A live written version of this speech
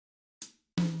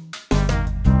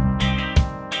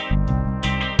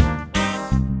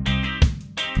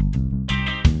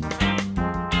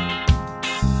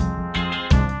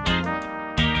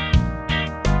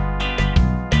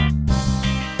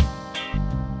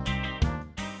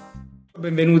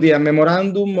Benvenuti a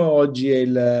Memorandum, oggi è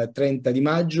il 30 di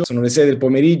maggio, sono le 6 del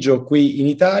pomeriggio qui in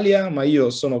Italia, ma io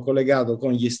sono collegato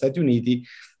con gli Stati Uniti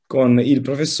con il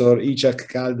professor Ichak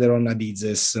Kalderon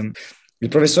Adizes. Il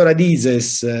professor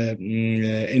Adizes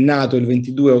è nato il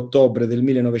 22 ottobre del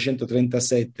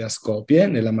 1937 a Skopje,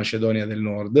 nella Macedonia del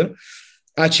Nord.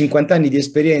 Ha 50 anni di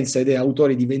esperienza ed è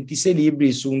autore di 26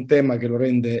 libri su un tema che lo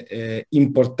rende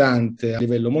importante a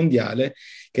livello mondiale,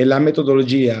 che è la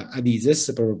metodologia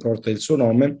Adizes, proprio porta il suo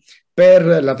nome, per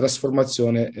la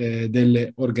trasformazione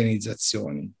delle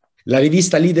organizzazioni. La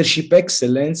rivista Leadership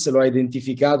Excellence lo ha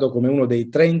identificato come uno dei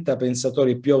 30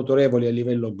 pensatori più autorevoli a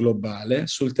livello globale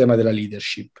sul tema della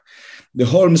leadership. The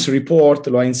Holmes Report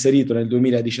lo ha inserito nel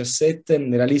 2017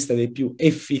 nella lista dei più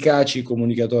efficaci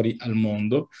comunicatori al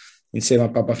mondo, insieme a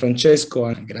Papa Francesco,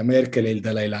 Angela Merkel e il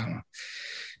Dalai Lama.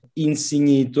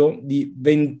 Insignito di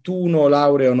 21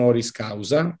 lauree honoris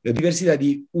causa da diversità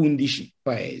di 11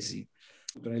 paesi.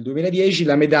 Nel 2010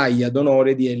 la medaglia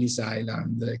d'onore di Ellis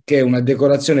Island, che è una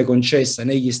decorazione concessa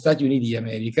negli Stati Uniti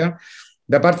d'America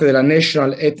da parte della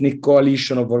National Ethnic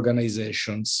Coalition of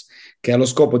Organizations, che ha lo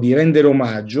scopo di rendere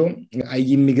omaggio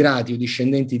agli immigrati o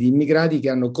discendenti di immigrati che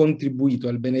hanno contribuito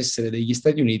al benessere degli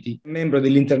Stati Uniti, membro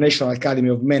dell'International Academy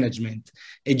of Management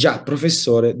e già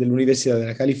professore dell'Università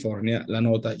della California, la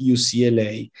nota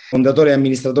UCLA, fondatore e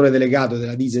amministratore delegato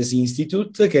della Adizes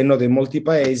Institute, che è noto in molti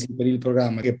paesi per il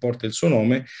programma che porta il suo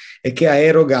nome e che ha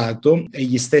erogato,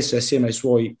 egli stesso assieme ai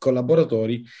suoi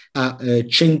collaboratori, a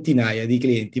centinaia di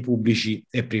clienti pubblici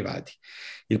e privati.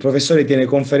 Il professore tiene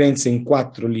conferenze in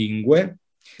 4 lingue.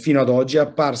 Fino ad oggi è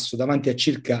apparso davanti a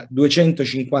circa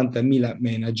 250.000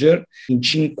 manager in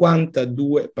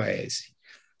 52 paesi.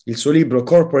 Il suo libro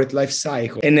Corporate Life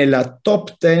Cycle è nella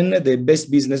top 10 dei Best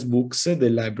Business Books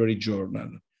del Library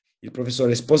Journal. Il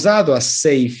professore è sposato, ha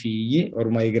 6 figli,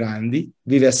 ormai grandi,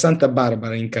 vive a Santa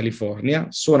Barbara in California,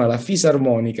 suona la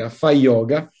fisarmonica, fa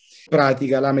yoga,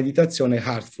 pratica la meditazione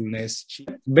heartfulness.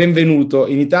 Benvenuto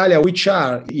in Italia. Which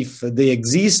are, if they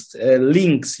exist,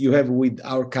 links you have with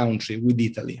our country, with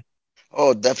Italy?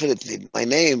 Oh, definitely. My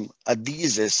name,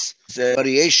 Adizes, is a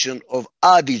variation of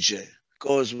Adige,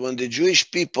 because when the Jewish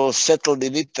people settled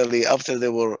in Italy after they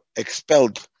were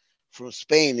expelled from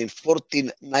Spain in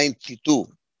 1492,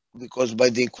 because by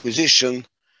the Inquisition,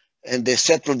 and they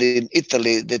settled in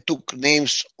Italy, they took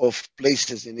names of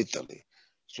places in Italy.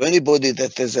 So anybody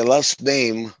that has a last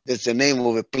name, that's the name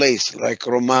of a place, like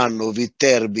Romano,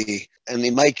 Viterbi, and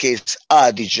in my case,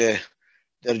 Adige,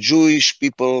 they're Jewish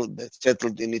people that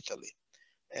settled in Italy.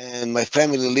 And my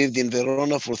family lived in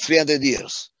Verona for 300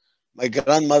 years. My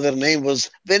grandmother's name was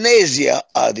Venezia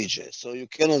Adige, so you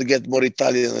cannot get more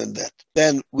Italian than that.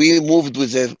 Then we moved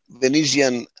with the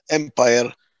Venetian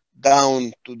Empire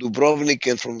down to Dubrovnik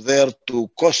and from there to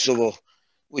Kosovo,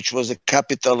 which was the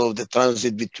capital of the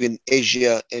transit between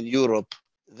Asia and Europe.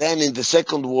 Then in the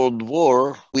Second World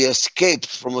War, we escaped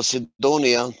from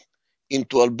Macedonia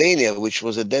into Albania, which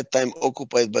was at that time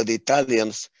occupied by the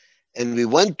Italians. And we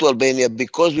went to Albania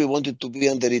because we wanted to be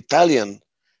under Italian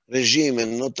regime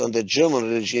and not under German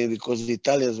regime, because the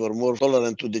Italians were more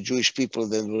tolerant to the Jewish people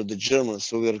than were the Germans.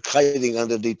 So we were hiding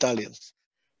under the Italians.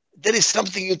 There is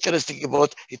something interesting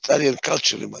about Italian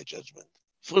culture, in my judgment.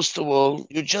 First of all,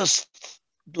 you just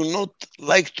do not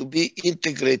like to be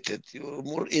integrated. You're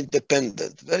more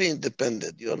independent, very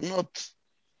independent. You're not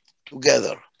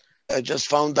together. I just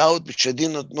found out, which I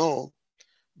did not know,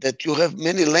 that you have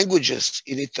many languages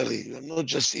in Italy. You're not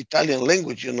just Italian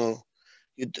language, you know.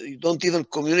 You don't even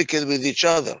communicate with each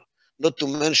other, not to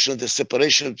mention the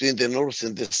separation between the North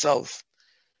and the South.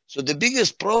 So the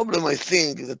biggest problem, I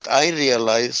think, that I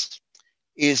realize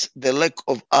is the lack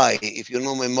of I, if you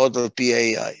know my model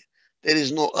PAI. There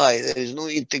is no I, there is no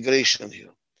integration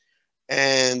here.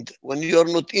 And when you are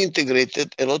not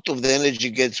integrated, a lot of the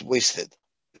energy gets wasted.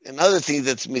 Another thing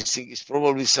that's missing is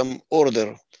probably some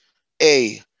order.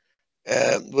 A.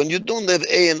 When you don't have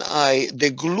A and I,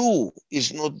 the glue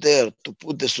is not there to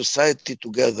put the society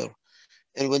together.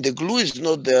 And when the glue is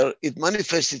not there, it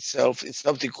manifests itself in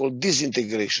something called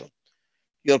disintegration.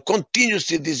 You're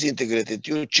continuously disintegrated.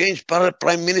 You change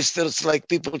prime ministers like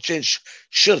people change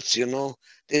shirts, you know.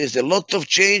 There is a lot of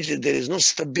change, and there is no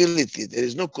stability, there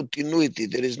is no continuity,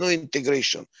 there is no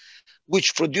integration,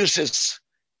 which produces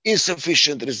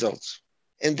insufficient results.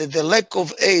 And the lack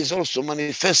of A is also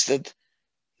manifested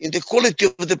in the quality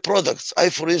of the products.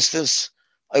 For instance,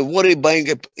 I worry buying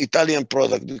an Italian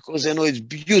product because I know it's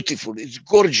beautiful, it's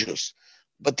gorgeous.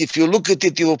 But if you look at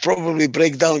it, you will probably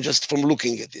break down just from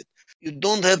looking at it. You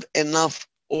don't have enough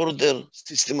order,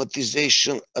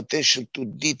 systematization, attention to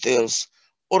details,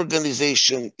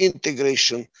 organization,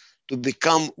 integration to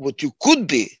become what you could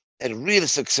be a really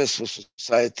successful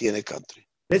society and a country.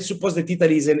 Let's suppose that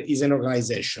Italy is an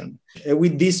organization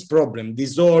with this problem,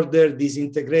 disorder,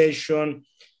 disintegration.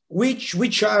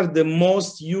 Which are the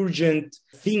most urgent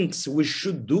things we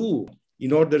should do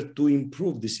in order to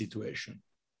improve the situation?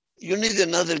 You need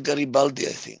another Garibaldi,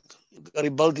 I think.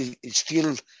 Garibaldi is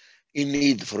still in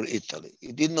need for Italy.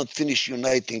 He did not finish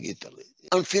uniting Italy.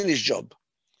 Unfinished job.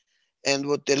 And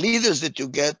what the leaders that you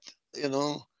get,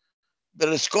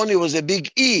 Berlusconi was a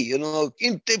big E,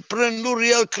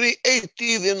 entrepreneurial,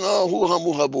 creative, hoo-ha,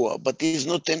 muha-bua, but he's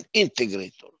not an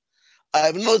integrator. I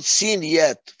have not seen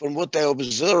yet, from what I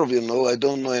observe, I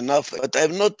don't know enough, but I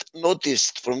have not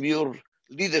noticed from your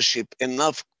leadership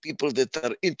enough people that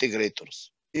are integrators.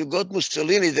 You got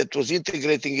Mussolini that was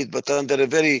integrating it, but under a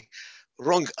very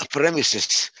wrong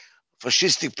premises,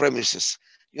 fascistic premises.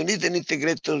 You need an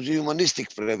integrator of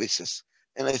humanistic premises.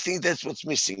 And I think that's what's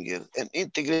missing here. An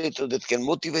integrator that can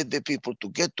motivate the people to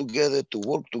get together, to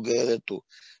work together, to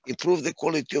improve the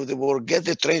quality of the work, get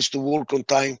the trains to work on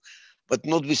time, but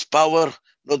not with power,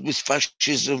 not with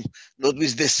fascism, not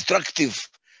with destructive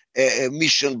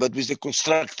mission, but with a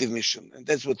constructive mission. And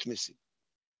that's what's missing.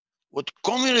 What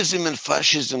communism and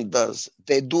fascism does,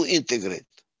 they do integrate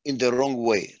in the wrong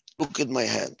way. Look at my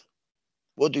hand.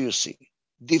 What do you see?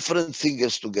 Different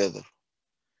fingers together.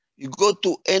 You go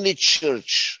to any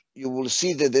church, you will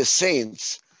see that the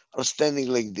saints are standing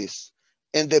like this,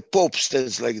 and the Pope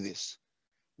stands like this.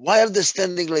 Why are they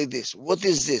standing like this? What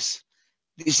is this?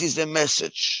 This is a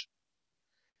message.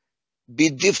 Be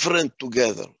different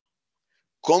together.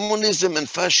 Communism and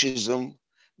fascism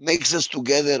makes us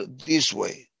together this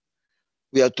way.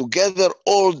 We are together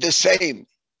all the same.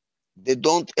 They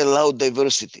don't allow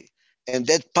diversity, and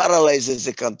that paralyzes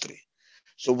the country.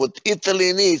 So what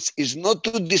Italy needs is not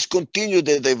to discontinue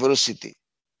the diversity,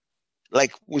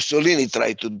 like Mussolini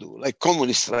tried to do, like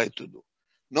communists tried to do.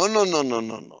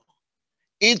 No.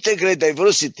 Integrate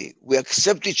diversity. We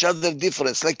accept each other's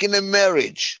difference, like in a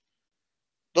marriage.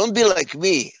 Don't be like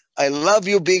me. I love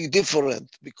you being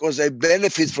different because I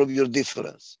benefit from your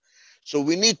difference. So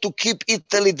we need to keep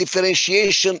Italy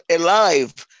differentiation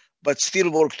alive, but still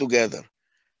work together.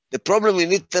 The problem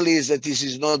in Italy is that this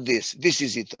is not this. This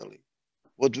is Italy.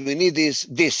 What we need is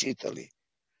this Italy.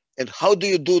 And how do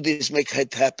you do this, make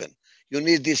it happen? You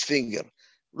need this finger.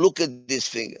 Look at this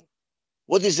finger.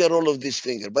 What is the role of this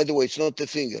finger? By the way, it's not a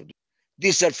finger.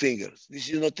 These are fingers. This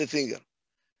is not a finger.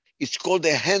 It's called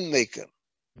a hand maker.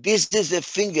 This is a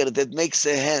finger that makes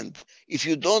a hand. If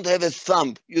you don't have a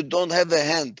thumb, you don't have a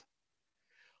hand.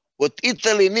 What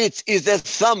Italy needs is a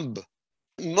thumb,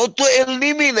 not to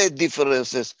eliminate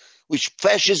differences, which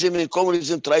fascism and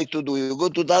communism try to do. You go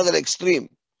to the other extreme.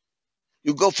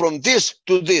 You go from this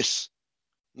to this.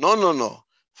 No.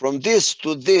 From this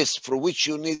to this, for which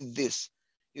you need this.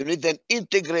 You need an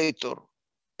integrator,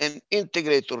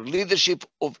 leadership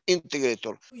of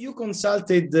integrator. You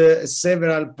consulted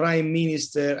several prime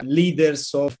minister,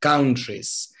 leaders of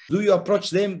countries. Do you approach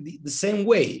them the same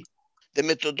way? The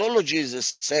methodology is the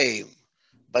same,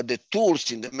 but the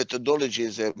tools in the methodology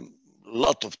is a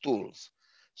lot of tools.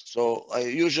 So I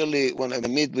usually, when I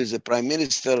meet with the prime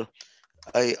minister,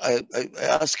 I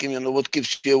ask him, what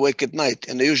keeps you awake at night?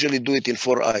 And I usually do it in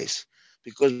 4 eyes,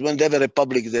 because when they have a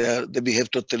republic, they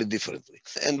behave totally differently.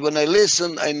 And when I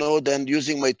listen, I know then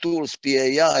using my tools,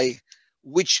 PAI,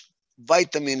 which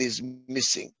vitamin is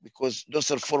missing, because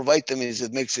those are 4 vitamins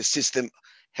that makes a system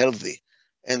healthy.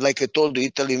 And like I told you,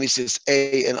 Italy misses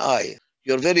A and I.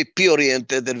 You're very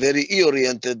P-oriented and very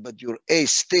E-oriented, but your A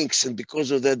stinks. And because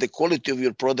of that, the quality of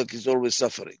your product is always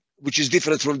suffering, which is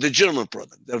different from the German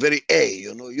product. They're very A,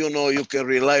 you can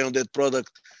rely on that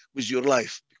product with your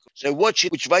life. So I watch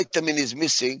which vitamin is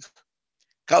missing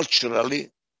culturally.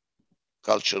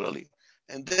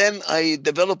 And then I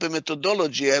develop a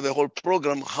methodology. I have a whole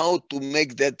program how to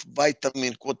make that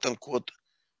vitamin, quote unquote,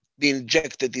 be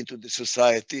injected into the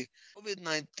society.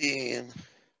 COVID-19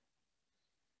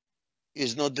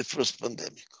 is not the first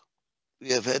pandemic. We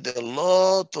have had a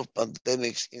lot of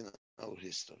pandemics in our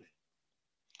history.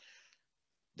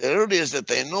 The earliest that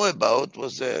I know about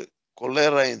was the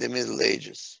cholera in the Middle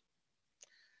Ages.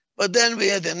 But then we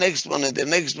had the next one and the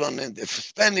next one, and the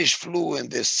Spanish flu and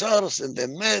the SARS and the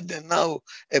MED and now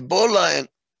Ebola.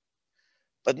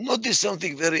 But notice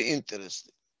something very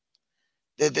interesting,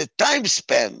 that the time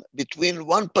span between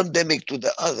one pandemic to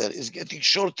the other is getting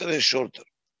shorter and shorter.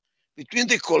 Between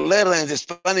the cholera and the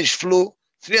Spanish flu,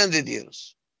 300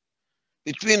 years.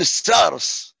 Between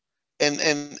SARS and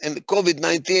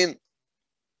COVID-19,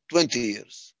 20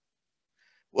 years.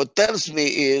 What tells me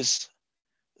is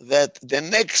that the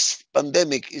next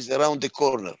pandemic is around the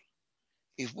corner.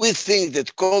 If we think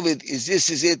that COVID is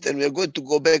this is it and we're going to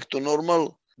go back to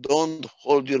normal, don't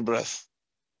hold your breath.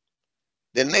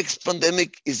 The next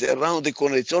pandemic is around the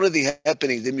corner. It's already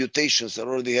happening. The mutations are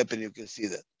already happening. You can see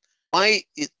that. Why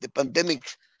is the pandemic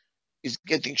is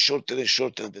getting shorter and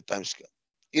shorter in the time scale?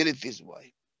 Here it is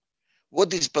why.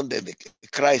 What is pandemic? A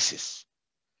crisis.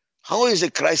 How is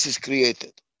a crisis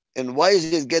created? And why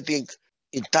is it getting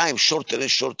in time shorter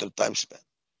and shorter time span?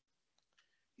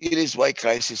 It is why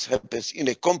crisis happens in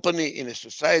a company, in a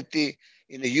society,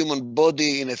 in a human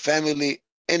body, in a family,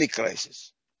 any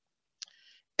crisis.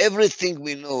 Everything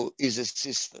we know is a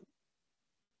system.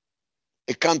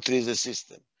 A country is a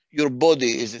system. Your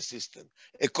body is a system.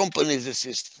 A company is a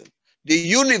system. The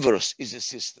universe is a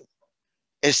system.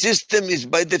 A system is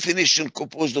by definition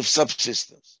composed of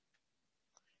subsystems.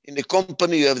 In a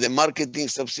company, you have the marketing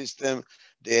subsystem,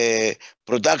 the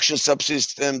production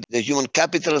subsystem, the human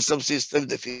capital subsystem,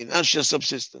 the financial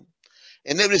subsystem.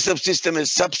 And every subsystem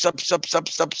is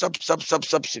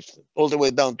subsystem, all the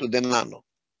way down to the nano.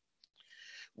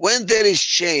 When there is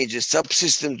change, the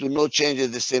subsystems do not change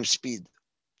at the same speed.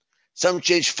 Some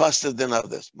change faster than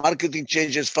others. Marketing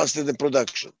changes faster than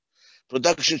production.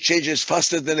 Production changes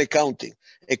faster than accounting.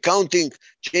 Accounting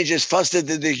changes faster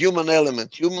than the human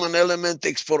element. Human element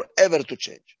takes forever to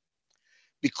change.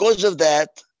 Because of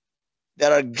that,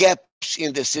 there are gaps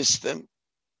in the system.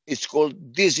 It's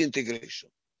called disintegration.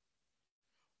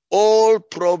 All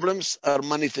problems are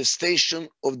manifestation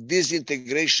of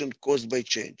disintegration caused by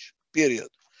change, period.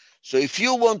 So if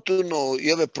you want to know you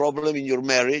have a problem in your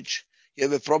marriage, you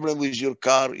have a problem with your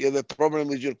car, you have a problem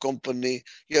with your company,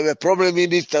 you have a problem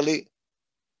in Italy,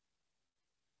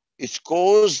 it's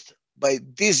caused by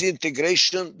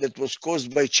disintegration that was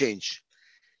caused by change.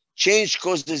 Change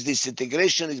causes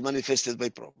disintegration, is manifested by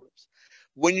problems.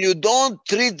 When you don't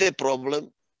treat the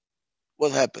problem,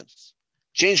 what happens?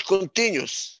 Change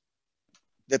continues.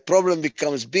 The problem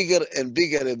becomes bigger and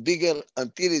bigger and bigger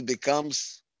until it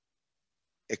becomes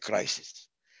a crisis.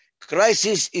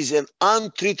 Crisis is an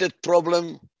untreated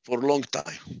problem for a long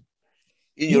time.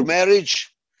 In your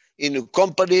marriage, in a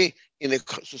company, in a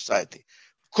society.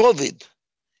 COVID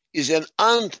is an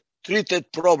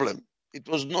untreated problem. It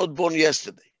was not born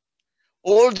yesterday.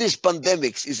 All these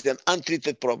pandemics is an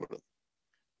untreated problem.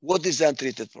 What is the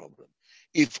untreated problem?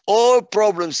 If all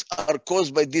problems are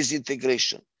caused by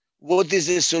disintegration, what is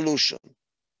the solution?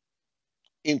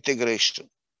 Integration.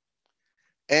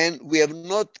 And we have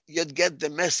not yet get the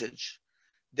message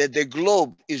that the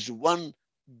globe is one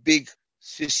big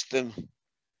system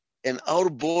and our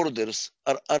borders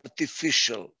are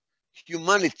artificial.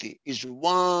 Humanity is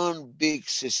one big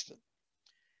system.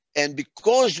 And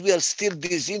because we are still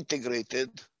disintegrated,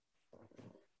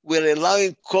 we're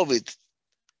allowing COVID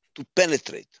to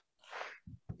penetrate.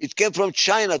 It came from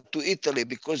China to Italy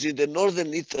because in the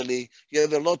northern Italy, you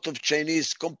have a lot of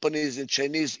Chinese companies and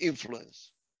Chinese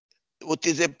influence. What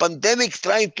is a pandemic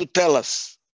trying to tell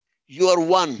us? You are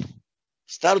one.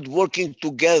 Start working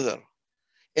together.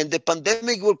 And the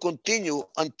pandemic will continue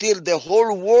until the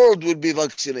whole world will be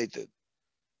vaccinated.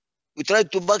 We try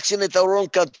to vaccinate our own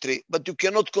country, but you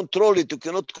cannot control it. You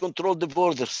cannot control the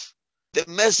borders. The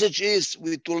message is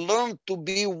we to learn to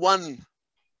be one.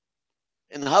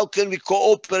 And how can we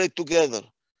cooperate together?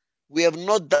 We have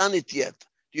not done it yet.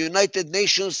 The United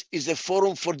Nations is a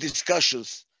forum for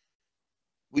discussions.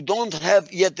 We don't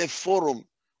have yet a forum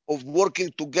of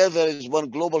working together as one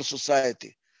global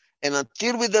society. And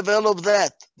until we develop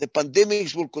that, the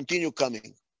pandemics will continue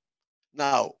coming.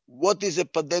 Now, what is a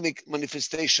pandemic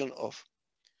manifestation of?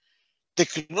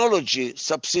 Technology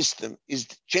subsystem is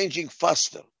changing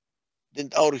faster than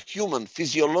our human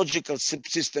physiological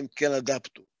subsystem can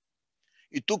adapt to.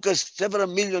 It took us several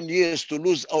million years to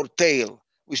lose our tail.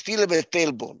 We still have a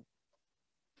tailbone.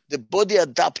 The body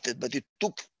adapted, but it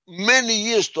took many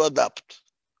years to adapt.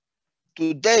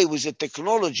 Today, with the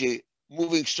technology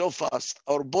moving so fast,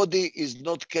 our body is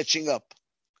not catching up.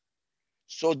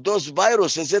 So those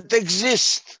viruses that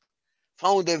exist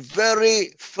found a very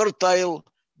fertile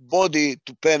body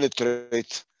to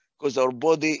penetrate because our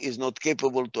body is not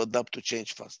capable to adapt to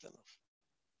change fast enough.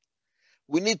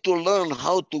 We need to learn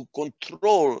how to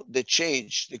control the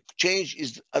change. The change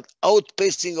is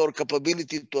outpacing our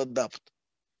capability to adapt.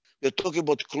 We're talking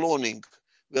about cloning.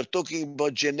 We're talking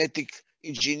about genetic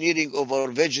engineering of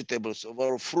our vegetables, of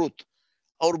our fruit.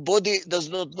 Our body does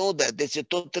not know that. It's a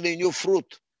totally new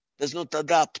fruit. Does not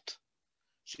adapt.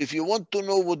 So if you want to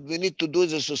know what we need to do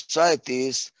as a society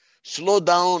is slow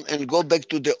down and go back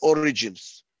to the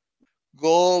origins.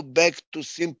 Go back to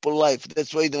simple life.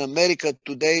 That's why in America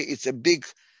today it's a big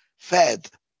fad,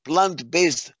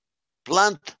 plant-based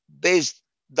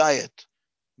diet.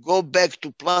 Go back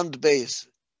to plant-based.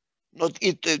 Not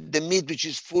eat the meat which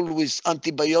is full with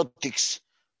antibiotics.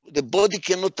 The body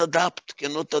cannot adapt. You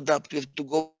have to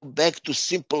go back to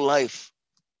simple life.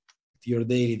 Your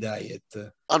daily diet.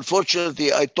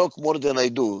 Unfortunately, I talk more than I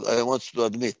do, I want to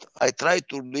admit. I try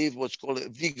to live what's called a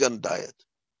vegan diet.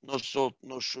 No salt,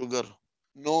 no sugar,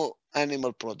 no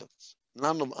animal products.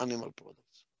 None of animal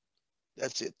products.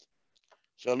 That's it.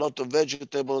 So a lot of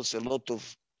vegetables, a lot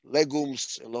of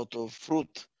legumes, a lot of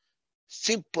fruit.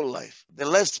 Simple life. The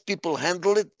less people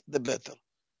handle it, the better.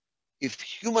 If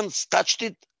humans touched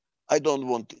it, I don't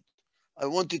want it. I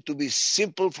want it to be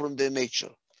simple from the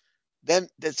nature. Then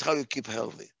that's how you keep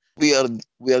healthy. We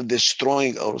are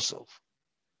destroying ourselves.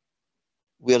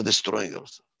 We are destroying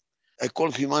ourselves. I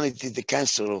call humanity the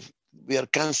cancer of, we are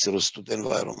cancerous to the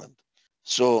environment.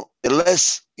 So the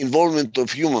less involvement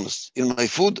of humans in my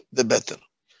food, the better.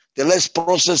 The less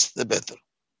processed, the better.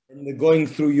 And going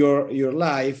through your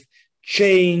life,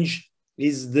 change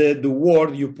is the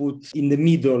word you put in the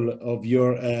middle of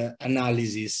your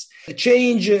analysis.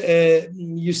 Change,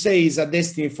 you say, is a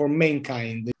destiny for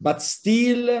mankind, but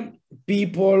still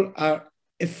people are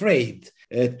afraid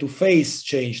to face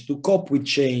change, to cope with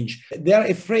change. They are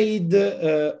afraid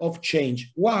of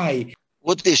change. Why?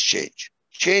 What is change?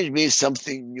 Change means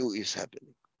something new is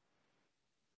happening.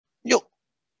 New.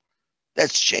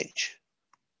 That's change.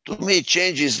 To me,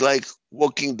 change is like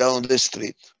walking down the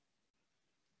street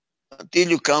until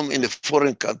you come in a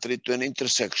foreign country to an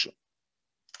intersection.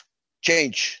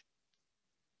 Change.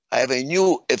 I have a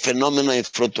new phenomenon in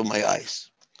front of my eyes.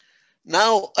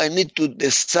 Now I need to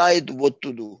decide what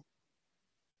to do.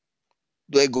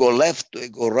 Do I go left? Do I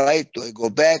go right? Do I go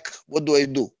back? What do I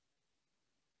do?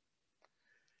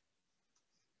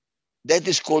 That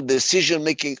is called decision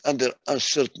making under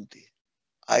uncertainty.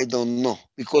 I don't know,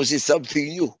 because it's something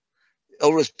new.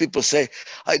 Always people say,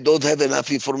 I don't have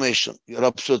enough information. You're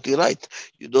absolutely right.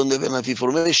 You don't have enough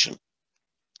information.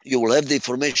 You will have the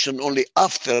information only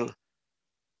after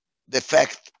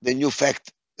the new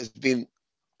fact has been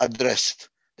addressed.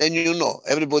 Then you know,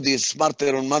 everybody is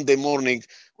smarter on Monday morning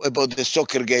about the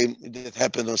soccer game that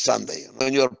happened on Sunday.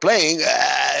 When you're playing,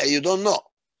 you don't know,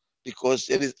 because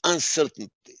there is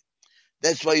uncertainty.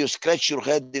 That's why you scratch your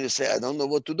head and you say, I don't know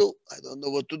what to do. I don't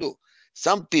know what to do.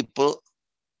 Some people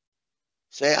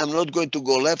say, I'm not going to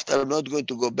go left. I'm not going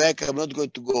to go back. I'm not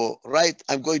going to go right.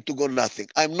 I'm going to go nothing.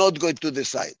 I'm not going to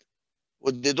decide.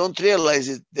 What they don't realize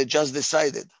is they just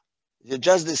decided. They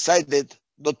just decided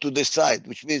not to decide,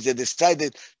 which means they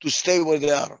decided to stay where they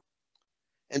are.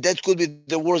 And that could be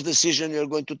the worst decision you're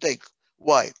going to take.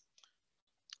 Why?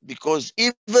 Because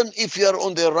even if you are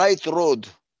on the right road,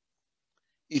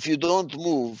 if you don't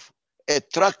move, a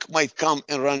truck might come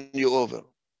and run you over,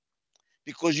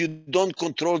 because you don't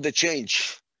control the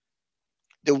change.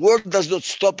 The world does not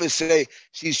stop and say,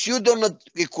 since you do not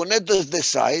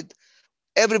decide,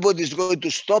 everybody is going to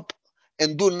stop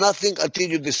and do nothing until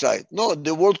you decide. No,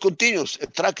 the world continues. A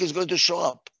truck is going to show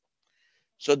up.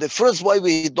 So the first why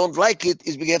we don't like it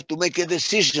is we have to make a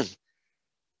decision.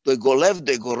 Do I go left?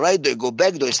 Do I go right? Do I go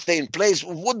back? Do I stay in place?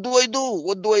 What do I do?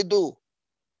 What do I do?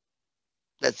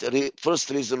 That's the first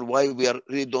reason why we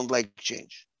really don't like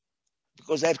change.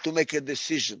 Because I have to make a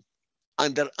decision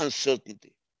under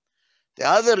uncertainty. The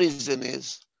other reason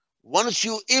is, once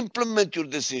you implement your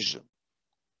decision,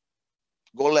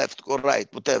 go left, go right,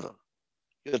 whatever,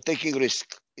 you're taking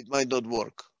risk. It might not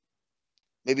work.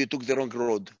 Maybe you took the wrong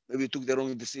road. Maybe you took the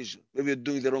wrong decision. Maybe you're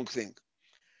doing the wrong thing.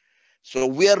 So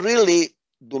we are really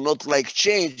do not like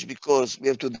change, because we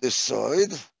have to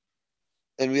decide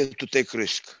and we have to take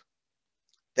risk.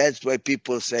 That's why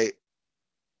people say,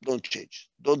 don't change.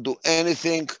 Don't do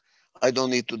anything. I don't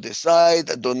need to decide.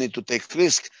 I don't need to take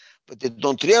risk. But they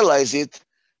don't realize it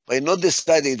by not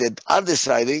deciding, that are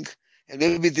deciding, and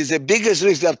maybe it is the biggest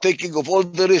risk they are taking of all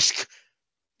the risk,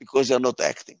 because they are not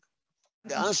acting.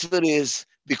 The answer is,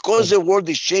 because the world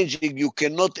is changing, you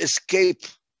cannot escape.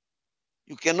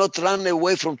 You cannot run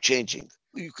away from changing.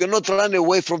 You cannot run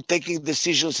away from taking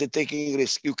decisions and taking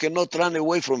risks. You cannot run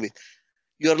away from it.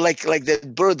 You're like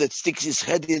that bird that sticks his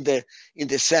head in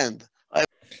the sand.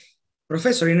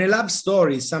 Professor, in a lab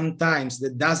story, sometimes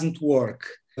that doesn't work.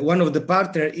 One of the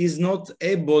partner is not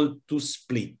able to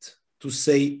split, to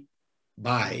say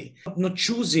bye. Not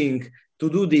choosing to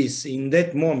do this in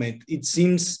that moment, it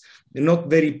seems not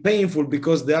very painful,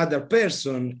 because the other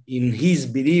person, in his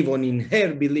belief or in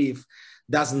her belief,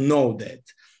 doesn't know that.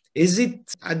 Is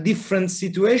it a different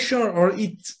situation, or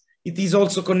it is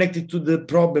also connected to the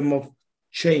problem of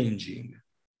changing?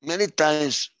 Many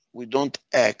times we don't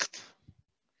act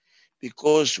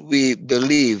because we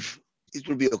believe it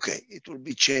will be okay. It will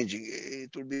be changing.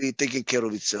 It will be taking care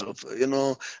of itself.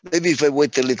 Maybe if I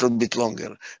wait a little bit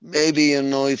longer, maybe,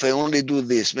 if I only do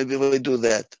this, maybe if I do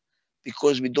that,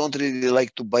 because we don't really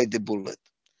like to bite the bullet.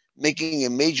 Making a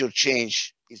major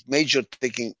change is major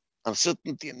taking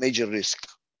uncertainty and major risk.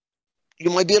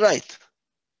 You might be right.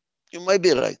 You might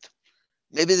be right.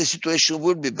 Maybe the situation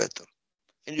will be better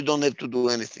and you don't have to do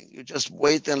anything. You just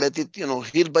wait and let it,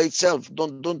 heal by itself.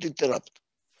 Don't interrupt.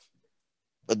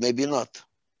 But maybe not.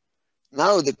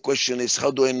 Now the question is,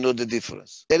 how do I know the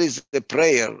difference? There is the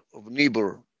prayer of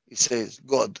Niebuhr. He says,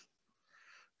 God,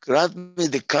 grant me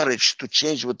the courage to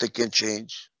change what I can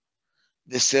change,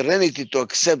 the serenity to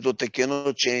accept what I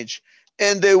cannot change,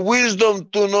 and the wisdom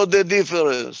to know the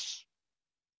difference.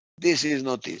 This is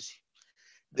not easy.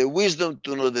 The wisdom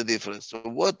to know the difference. So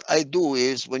what I do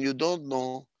is, when you don't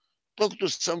know, talk to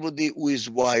somebody who is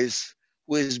wise,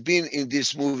 who has been in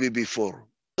this movie before.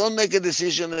 Don't make a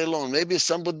decision alone. Maybe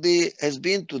somebody has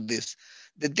been to this.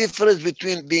 The difference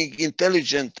between being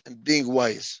intelligent and being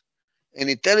wise. An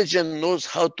intelligent knows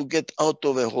how to get out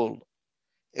of a hole.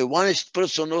 A wise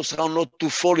person knows how not to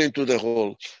fall into the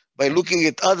hole by looking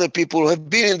at other people who have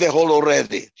been in the hole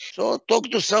already. So talk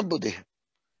to somebody.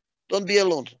 Don't be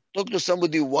alone. Talk to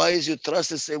somebody wise you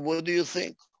trust and say, what do you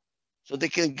think? So they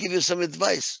can give you some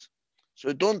advice.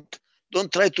 So don't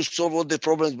try to solve all the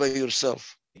problems by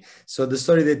yourself. So the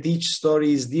story that each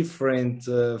story is different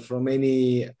from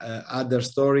any other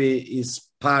story is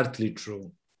partly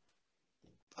true.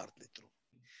 Partly true.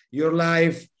 Your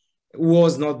life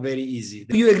was not very easy.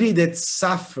 Do you agree that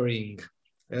suffering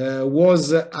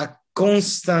was a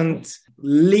constant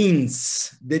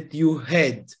lens that you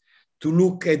had to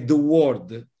look at the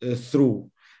world through?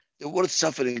 The word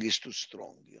suffering is too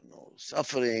strong,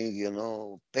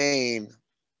 Suffering, pain.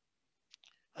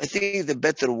 I think the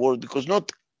better word, because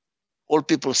not all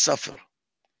people suffer,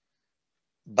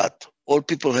 but all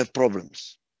people have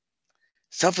problems.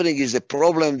 Suffering is a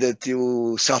problem that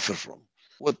you suffer from.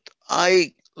 What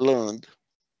I learned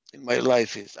in my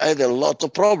life is I had a lot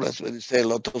of problems, when you say a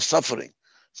lot of suffering.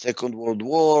 Second World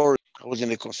War, I was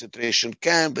in a concentration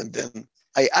camp, and then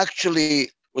I actually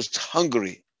was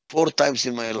hungry 4 times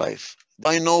in my life.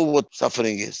 I know what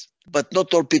suffering is, but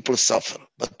not all people suffer,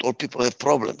 but all people have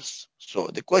problems. So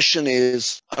the question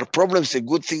is, are problems a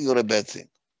good thing or a bad thing?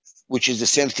 Which is the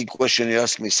same thing question you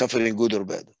ask me, suffering good or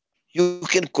bad? You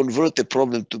can convert a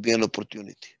problem to be an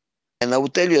opportunity. And I will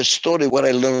tell you a story where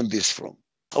I learned this from.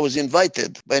 I was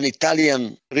invited by an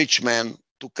Italian rich man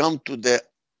to come to the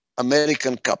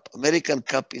American Cup. American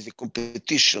Cup is a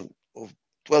competition of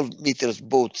 12 meters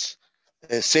boats,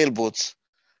 sailboats.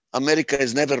 America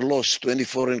has never lost to any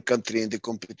foreign country in the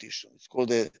competition. It's called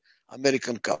the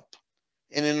American Cup.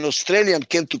 And an Australian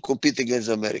came to compete against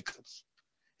Americans.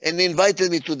 And he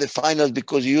invited me to the finals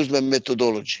because he used my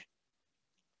methodology.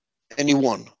 And he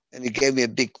won. And he gave me a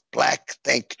big plaque,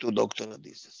 thank to Dr.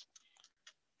 Adizes.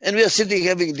 And we are sitting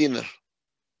having dinner.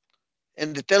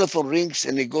 And the telephone rings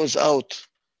and he goes out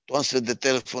to answer the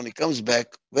telephone. He comes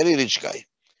back, very rich guy.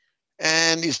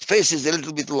 And his face is a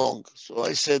little bit long. So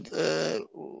I said,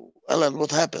 Alan,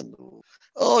 what happened?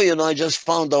 Oh, I just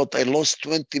found out I lost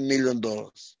 $20 million.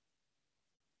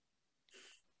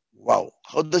 Wow,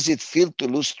 how does it feel to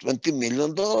lose $20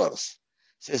 million?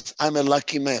 Says, I'm a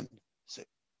lucky man. Say,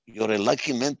 you're a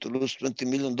lucky man to lose $20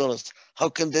 million. How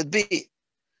can that be?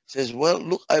 Says, well,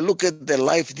 look, I look at the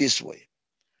life this way.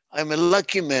 I'm a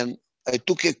lucky man. I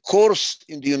took a course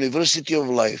in the University of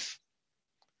Life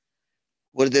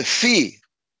where the fee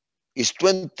is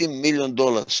 $20 million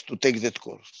to take that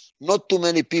course. Not too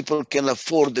many people can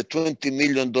afford the $20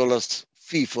 million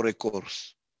fee for a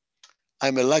course.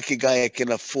 I'm a lucky guy I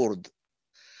can afford.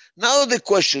 Now the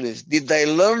question is, did I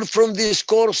learn from this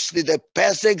course? Did I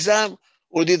pass the exam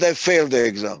or did I fail the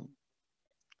exam?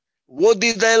 What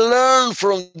did I learn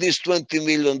from this $20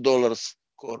 million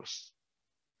course?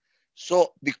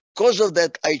 So because of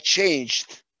that, I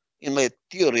changed in my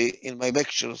theory, in my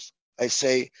lectures. I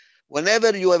say,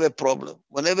 whenever you have a problem,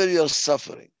 whenever you are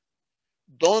suffering,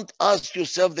 don't ask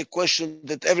yourself the question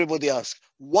that everybody asks.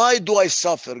 Why do I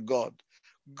suffer, God?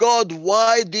 God,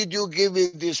 why did you give me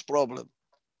this problem?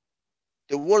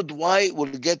 The word why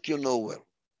will get you nowhere.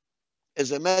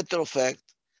 As a matter of fact,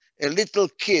 a little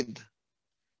kid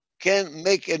can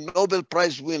make a Nobel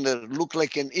Prize winner look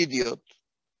like an idiot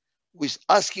with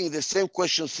asking the same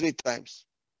question 3 times.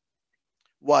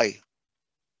 Why?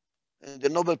 And the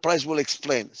Nobel Prize will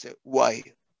explain. Say, why?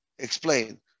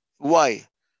 Explain. Why?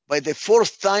 By the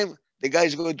 4th time, the guy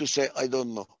is going to say, I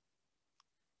don't know.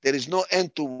 There is no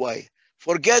end to why.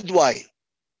 Forget why.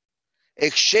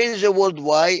 Exchange the word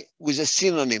why with a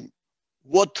synonym.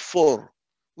 What for?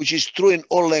 which is true in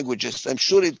all languages. I'm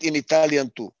sure it in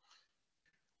Italian too.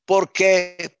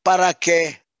 Porque, para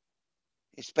que,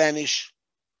 in Spanish.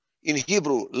 In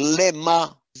Hebrew,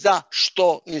 lema, za,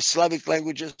 što, in Slavic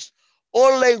languages.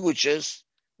 All languages,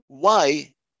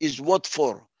 why is what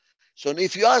for. So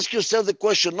if you ask yourself the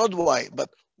question, not why, but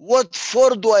what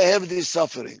for do I have this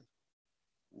suffering?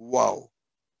 Wow.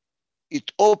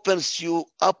 It opens you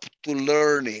up to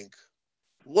learning.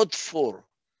 What for?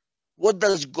 What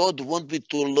does God want me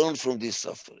to learn from this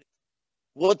suffering?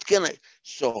 What can I?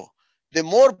 So the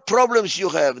more problems you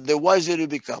have, the wiser you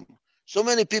become. So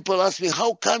many people ask me,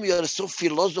 how come you are so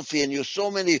philosophy and you have so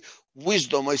many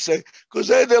wisdom? I say, because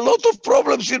I had a lot of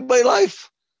problems in my life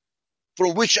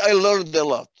from which I learned a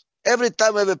lot. Every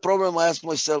time I have a problem, I ask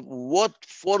myself, what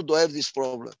for do I have this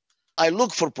problem? I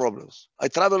look for problems. I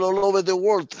travel all over the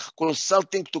world,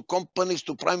 consulting to companies,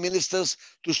 to prime ministers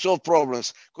to solve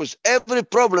problems. Because every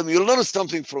problem, you learn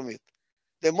something from it.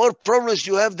 The more problems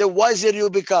you have, the wiser you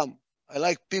become. I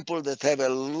like people that have a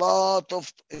lot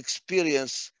of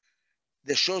experience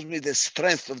that shows me the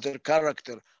strength of their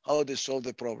character, how they solve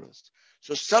the problems.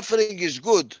 So suffering is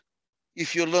good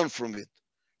if you learn from it.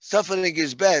 Suffering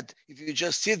is bad if you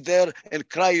just sit there and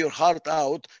cry your heart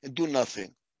out and do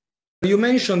nothing. You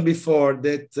mentioned before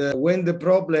that when the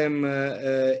problem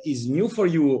is new for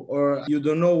you or you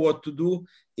don't know what to do,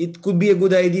 it could be a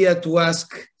good idea to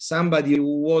ask somebody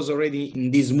who was already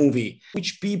in this movie.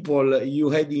 Which people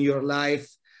you had in your life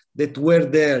that were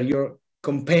there, your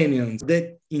companions,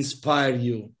 that inspire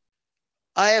you?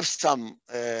 I have some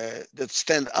that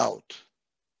stand out,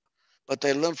 but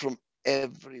I learn from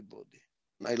everybody.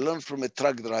 I learn from a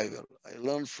truck driver. I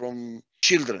learn from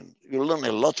children. You learn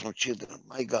a lot from children,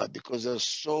 my God, because they're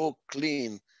so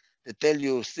clean. They tell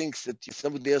you things that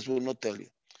somebody else will not tell you.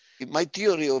 In my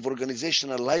theory of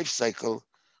organizational life cycle,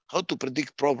 how to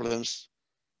predict problems,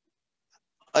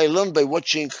 I learned by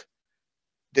watching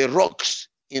the rocks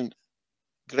in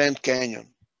Grand Canyon.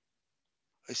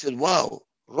 I said, wow,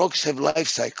 rocks have life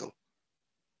cycle.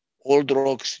 Old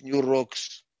rocks, new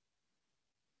rocks.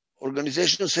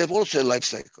 Organizations have also a life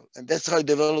cycle, and that's how I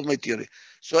developed my theory.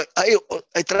 So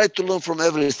I try to learn from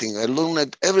everything. I learn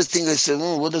at everything. I say,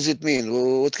 what does it mean?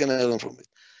 What can I learn from it?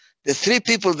 The three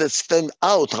people that stand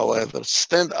out, however,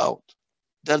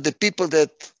 they're the people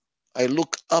that I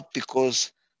look up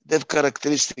because they have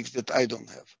characteristics that I don't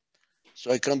have.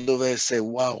 So I kind of say,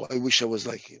 wow, I wish I was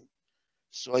like him.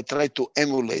 So I try to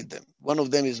emulate them. One of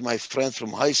them is my friend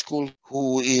from high school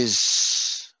who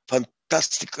is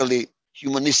fantastically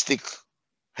humanistic,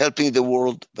 helping the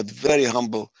world, but very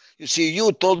humble. You see,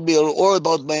 you told me all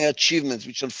about my achievements,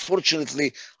 which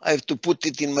unfortunately I have to put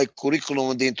it in my curriculum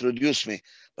when they introduce me.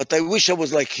 But I wish I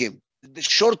was like him. The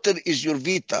shorter is your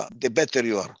vita, the better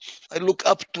you are. I look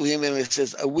up to him and I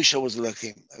says, I wish I was like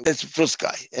him. That's the first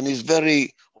guy. And he's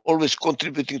very always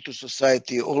contributing to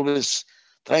society, always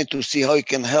trying to see how he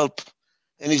can help.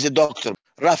 And he's a doctor.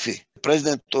 Rafi,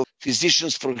 president of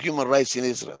Physicians for Human Rights in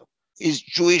Israel. He's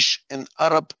Jewish and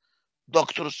Arab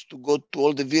doctors to go to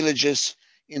all the villages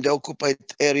in the occupied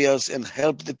areas and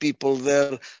help the people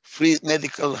there, free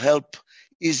medical help.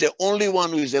 He's the only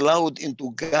one who is allowed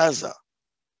into Gaza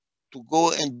to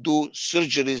go and do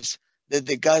surgeries that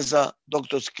the Gaza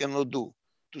doctors cannot do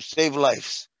to save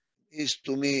lives. Is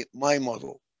to me my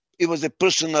model. He was a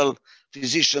personal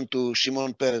physician to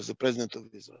Shimon Peres, the president of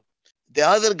Israel. The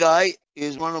other guy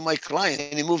is one of my clients,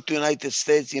 and he moved to the United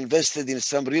States, he invested in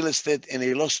some real estate, and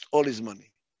he lost all his money.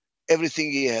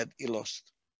 Everything he had, he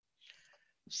lost.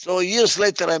 So years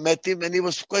later, I met him, and he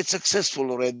was quite successful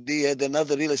already. He had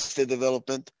another real estate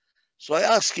development. So I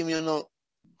asked him,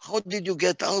 how did you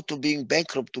get out of being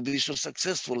bankrupt to be so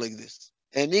successful like this?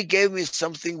 And he gave me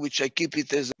something which I keep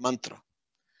it as a mantra.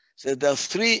 He said, there are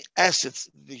three assets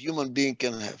the human being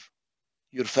can have: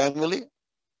 your family,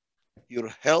 your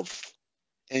health,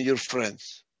 and your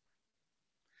friends.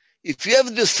 If you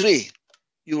have the three,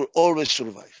 you will always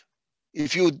survive.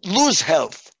 If you lose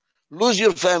health, lose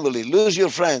your family, lose your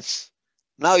friends,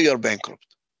 now you're bankrupt.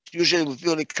 Usually with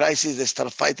people in crisis, they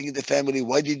start fighting in the family.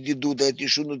 Why did you do that? You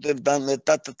shouldn't have done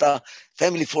that,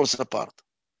 Family falls apart.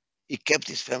 He kept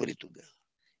his family together.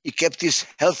 He kept his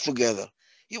health together.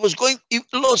 He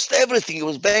lost everything. He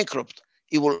was bankrupt.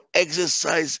 He will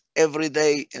exercise every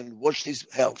day and watch his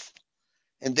health.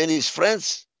 And then his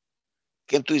friends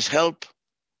came to his help,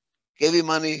 gave him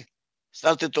money,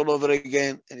 started all over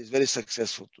again, and is very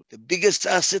successful too. The biggest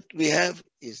asset we have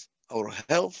is our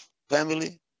health,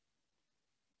 family,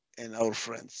 and our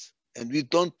friends. And we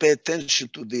don't pay attention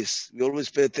to this. We always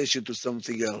pay attention to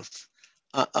something else.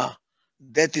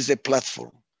 That is a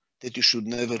platform that you should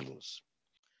never lose.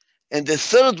 And the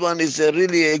third one is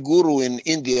really a guru in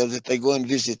India that I go and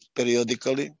visit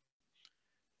periodically.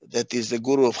 That is the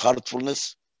guru of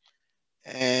heartfulness.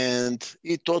 And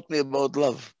he taught me about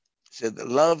love. He said,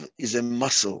 love is a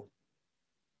muscle.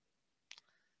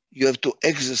 You have to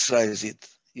exercise it.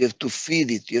 You have to feed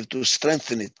it. You have to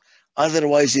strengthen it.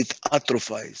 Otherwise, it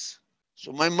atrophies.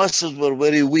 So my muscles were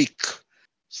very weak.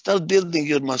 Start building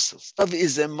your muscles. Love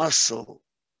is a muscle.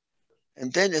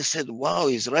 And then I said, wow,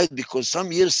 he's right. Because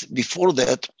some years before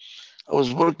that, I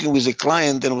was working with a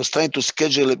client and I was trying to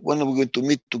schedule it when we're going to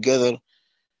meet together.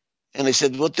 And I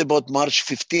said, what about March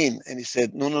 15? And he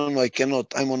said, no, I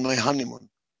cannot. I'm on my honeymoon.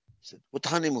 I said, what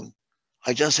honeymoon?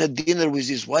 I just had dinner with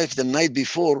his wife the night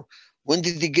before. When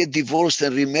did he get divorced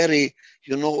and remarry,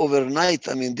 overnight?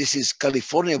 I mean, this is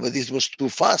California, but this was too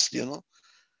fast,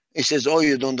 He says, oh,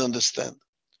 you don't understand.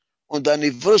 On the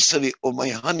anniversary of my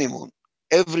honeymoon,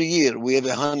 every year we have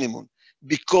a honeymoon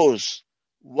because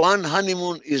one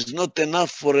honeymoon is not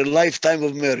enough for a lifetime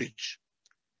of marriage.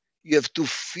 You have to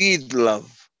feed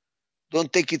love.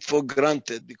 Don't take it for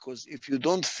granted because if you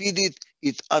don't feed it,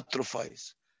 it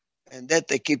atrophies. And that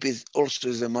I keep it also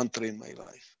as a mantra in my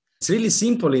life. It's really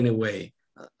simple in a way.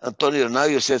 Antonio, now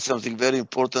you said something very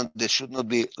important that should not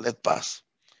be let pass.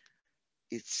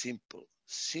 It's simple.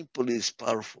 Simple is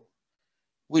powerful.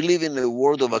 We live in a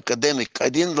world of academic. I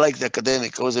didn't like the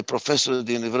academic. I was a professor at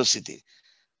the university.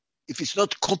 If it's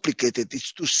not complicated,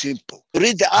 it's too simple.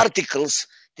 Read the articles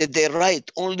that they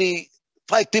write. Only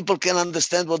 5 people can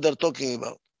understand what they're talking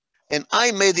about. And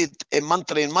I made it a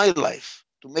mantra in my life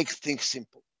to make things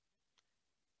simple.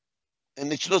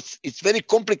 And it's very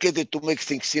complicated to make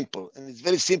things simple. And it's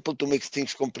very simple to make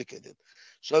things complicated.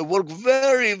 So I work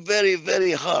very, very,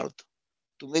 very hard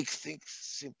to make things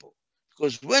simple.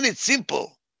 Because when it's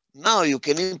simple, now you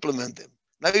can implement them.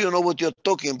 Now you know what you're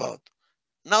talking about.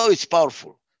 Now it's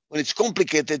powerful. When it's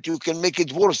complicated, you can make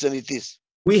it worse than it is.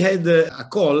 We had a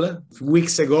call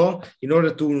weeks ago in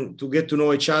order to get to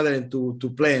know each other and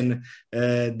to plan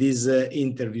this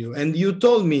interview. And you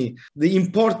told me the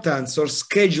importance of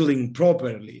scheduling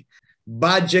properly,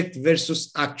 budget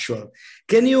versus actual.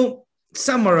 Can you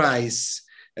summarize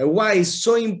why it's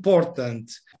so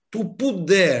important to put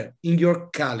there in your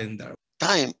calendar?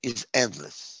 Time is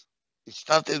endless. It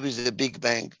started with a big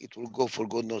bang. It will go for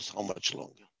God knows how much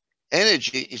longer.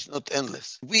 Energy is not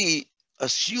endless. We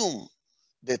assume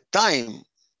that time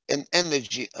and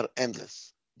energy are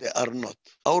endless. They are not.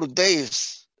 Our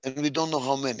days, and we don't know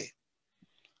how many.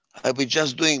 I've been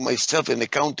just doing myself an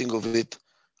accounting of it.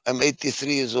 I'm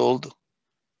 83 years old.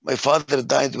 My father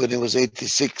died when he was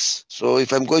 86. So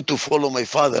if I'm going to follow my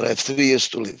father, I have 3 years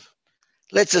to live.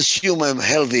 Let's assume I'm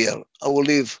healthier. I will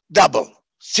live double,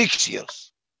 6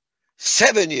 years,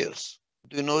 7 years.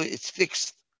 Do you know it's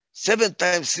fixed? 7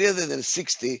 times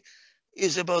 360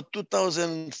 is about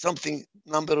 2,000 something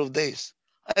number of days.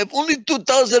 I have only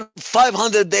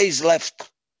 2,500 days left.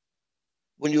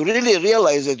 When you really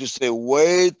realize that, you say,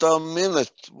 wait a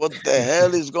minute, what the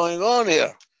hell is going on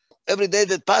here? Every day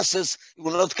that passes, it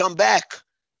will not come back.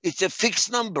 It's a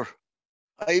fixed number.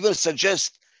 I even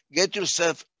suggest get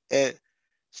yourself a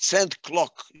cent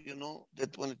clock,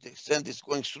 that when the cent is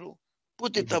going through,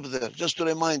 put it up there just to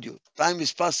remind you. Time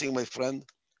is passing, my friend.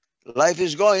 Life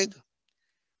is going.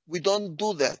 We don't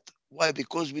do that. Why?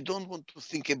 Because we don't want to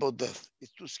think about death.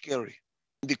 It's too scary.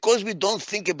 Because we don't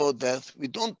think about death, we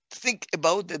don't think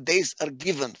about the days are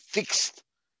given, fixed.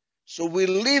 So we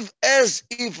live as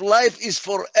if life is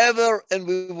forever and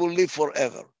we will live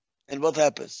forever. And what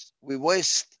happens? We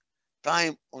waste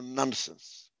time on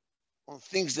nonsense, on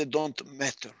things that don't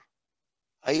matter.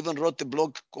 I even wrote a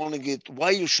blog calling it, Why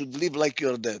You Should Live Like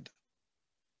You're Dead.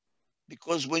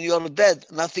 Because when you're dead,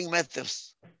 nothing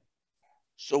matters.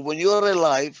 So when you're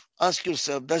alive, ask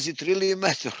yourself, does it really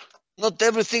matter? Not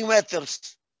everything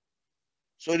matters.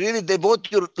 So really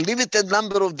devote your limited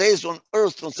number of days on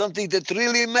earth on something that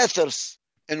really matters.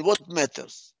 And what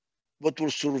matters? What will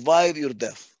survive your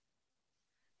death?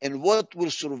 And what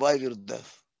will survive your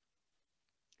death?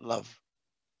 Love.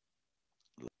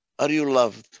 Are you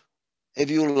loved?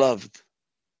 Have you loved?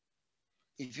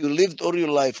 If you lived all your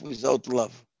life without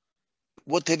love,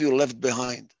 what have you left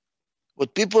behind?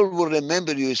 What people will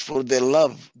remember you is for the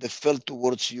love they felt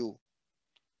towards you,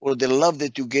 or the love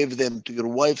that you gave them, to your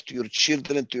wife, to your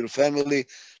children, to your family,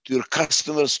 to your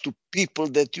customers, to people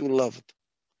that you loved.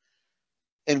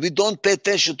 And we don't pay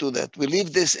attention to that. We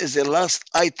leave this as a last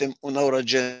item on our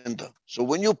agenda. So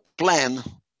when you plan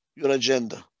your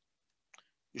agenda,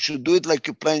 you should do it like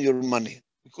you plan your money,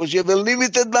 because you have a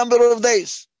limited number of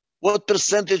days. What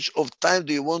percentage of time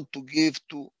do you want to give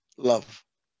to love?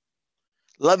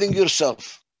 Loving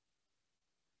yourself.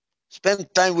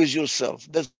 Spend time with yourself.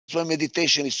 That's why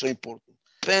meditation is so important.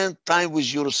 Spend time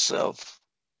with yourself.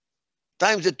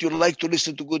 Time that you like to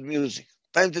listen to good music.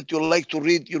 Time that you like to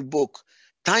read your book.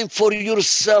 Time for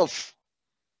yourself.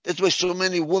 That's why so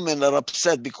many women are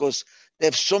upset, because they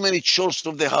have so many chores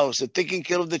of the house. They're taking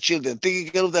care of the children,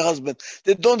 taking care of the husband.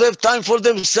 They don't have time for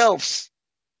themselves.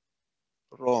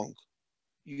 Wrong.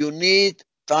 You need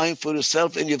time for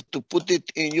yourself, and you have to put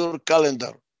it in your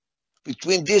calendar.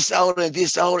 Between this hour and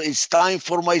this hour, it's time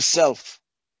for myself.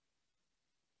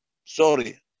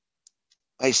 Sorry.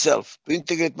 Myself. To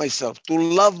integrate myself. To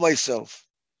love myself.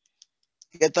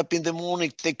 Get up in the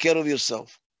morning, take care of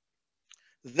yourself.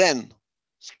 Then,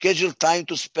 schedule time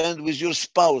to spend with your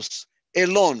spouse.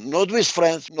 Alone. Not with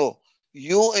friends. No.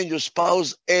 You and your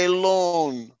spouse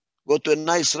alone. Go to a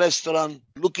nice restaurant.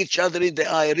 Look each other in the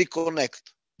eye. Reconnect.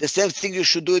 The same thing you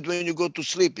should do it when you go to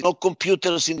sleep. No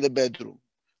computers in the bedroom.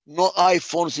 No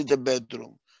iPhones in the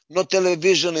bedroom. No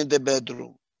television in the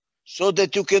bedroom. So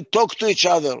that you can talk to each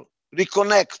other.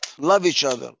 Reconnect. Love each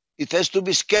other. It has to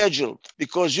be scheduled,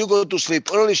 because you go to sleep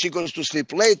early, she goes to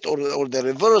sleep late, or the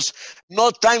reverse.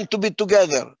 No time to be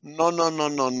together.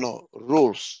 No.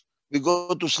 Rules. We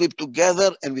go to sleep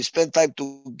together and we spend time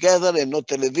together, and no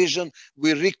television.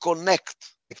 We reconnect.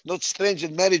 Not strange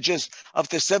in marriages,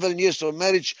 after 7 years of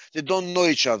marriage, they don't know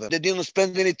each other. They didn't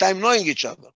spend any time knowing each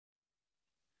other.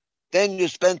 Then you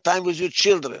spend time with your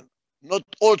children. Not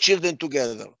all children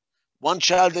together. One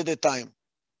child at a time.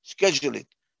 Schedule it.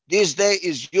 This day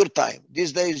is your time.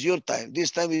 This day is your time.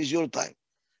 This time is your time.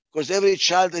 Because every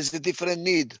child has a different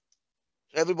need.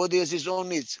 Everybody has his own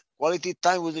needs. Quality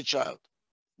time with the child.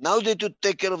 Now that you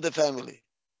take care of the family,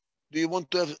 do you want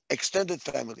to have extended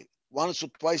family? Once or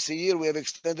twice a year, we have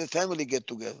extended family get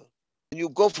together. And you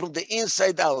go from the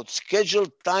inside out. Schedule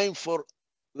time for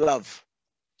love,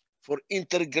 for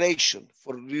integration,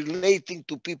 for relating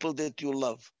to people that you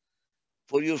love,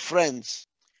 for your friends.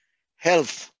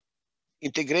 Health,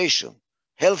 integration.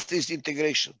 Health is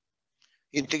integration.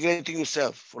 Integrating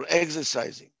yourself, for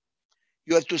exercising.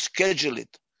 You have to schedule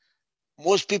it.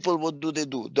 Most people, what do?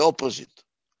 The opposite.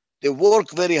 They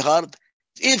work very hard.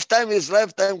 If time is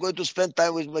left, I'm going to spend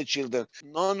time with my children.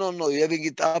 No. You're having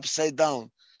it upside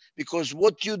down. Because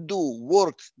what you do,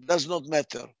 work, does not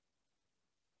matter.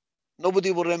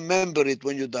 Nobody will remember it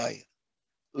when you die.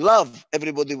 Love,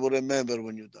 everybody will remember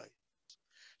when you die.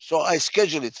 So I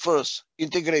schedule it first.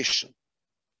 Integration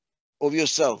of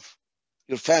yourself,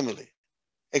 your family,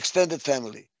 extended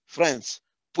family, friends.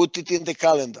 Put it in the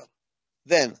calendar.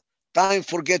 Then, time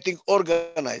for getting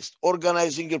organized.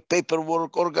 Organizing your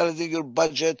paperwork, organizing your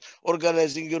budget,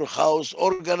 organizing your house,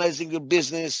 organizing your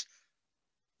business.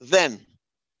 Then,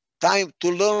 time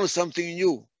to learn something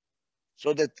new,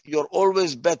 so that you're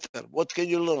always better. What can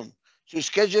you learn? So you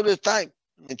schedule a time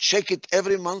and check it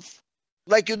every month,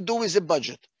 like you do with a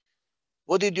budget.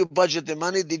 What did you budget the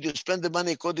money? Did you spend the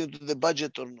money according to the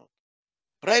budget or not?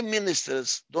 Prime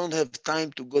ministers don't have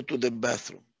time to go to the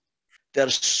bathroom. They're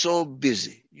so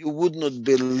busy. You would not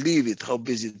believe it, how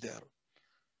busy they are.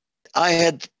 I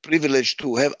had privilege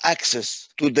to have access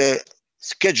to the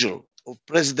schedule of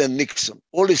President Nixon.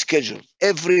 All his schedule.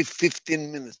 Every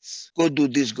 15 minutes. Go do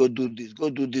this, go do this, go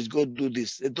do this, go do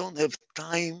this. They don't have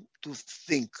time to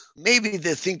think. Maybe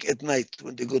they think at night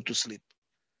when they go to sleep,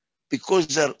 because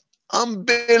they're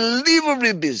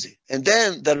unbelievably busy. And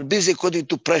then they're busy according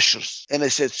to pressures. And I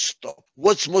said, stop.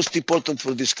 What's most important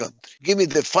for this country? Give me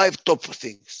the 5 top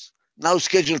things. Now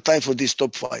schedule time for these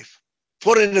top 5.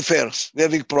 Foreign affairs, we're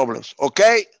having problems.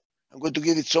 Okay, I'm going to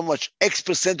give it so much. X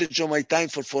percentage of my time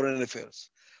for foreign affairs.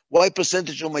 Y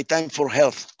percentage of my time for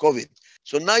health, COVID.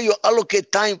 So now you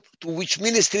allocate time to which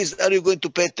ministries are you going to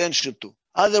pay attention to.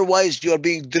 Otherwise, you are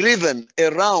being driven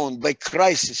around by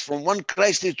crisis, from one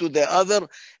crisis to the other,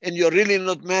 and you're really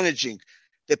not managing.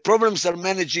 The problems are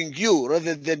managing you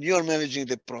rather than you're managing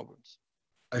the problems.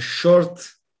 A short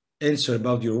answer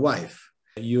about your wife.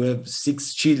 You have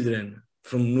 6 children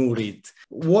from Nurit.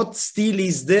 What still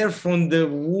is there from the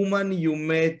woman you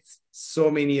met so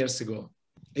many years ago?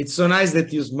 It's so nice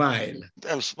that you smile.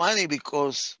 I'm smiling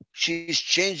because she's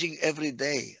changing every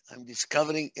day. I'm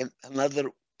discovering another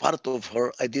part of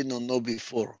her I did not know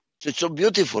before. So it's so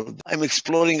beautiful. I'm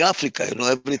exploring Africa,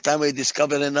 every time I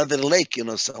discover another lake,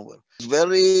 somewhere. It's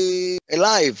very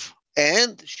alive.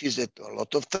 And she's at a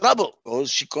lot of trouble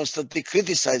because she constantly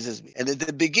criticizes me. And at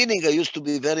the beginning, I used to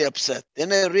be very upset.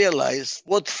 Then I realized,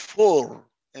 what for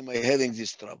am I having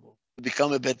this trouble? To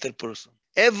become a better person.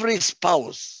 Every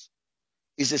spouse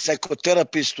is a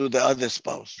psychotherapist to the other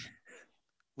spouse.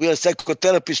 We are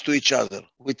psychotherapists to each other.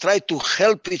 We try to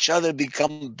help each other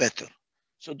become better.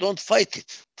 So don't fight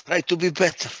it. Try to be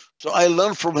better. So I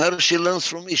learn from her. She learns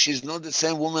from me. She's not the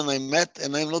same woman I met,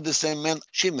 and I'm not the same man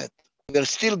she met. We are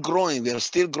still growing. We are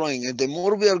still growing. And the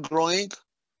more we are growing,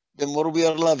 the more we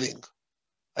are loving.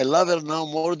 I love her now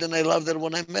more than I loved her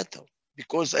when I met her,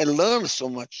 because I learned so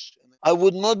much. I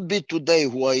would not be today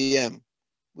who I am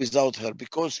without her,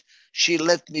 because she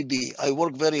let me be. I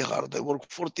work very hard. I work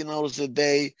 14 hours a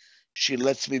day. She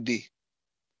lets me be,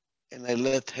 and I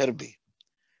let her be.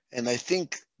 And I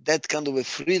think that kind of a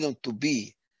freedom to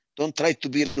be, don't try to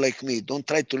be like me. Don't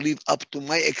try to live up to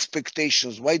my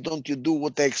expectations. Why don't you do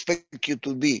what I expect you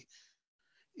to be?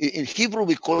 In Hebrew,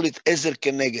 we call it ezer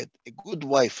keneged. A good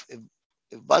wife,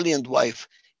 a valiant wife,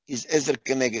 is ezer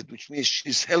keneged, which means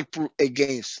she's helpful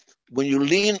against. When you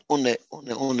lean on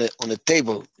a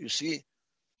table, you see,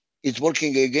 it's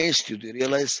working against you. Do you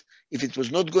realize? If it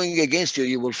was not going against you,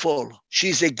 you will fall.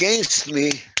 She's against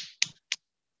me,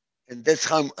 and that's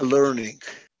how I'm learning.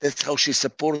 That's how she's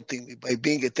supporting me, by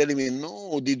telling me,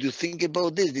 no, did you think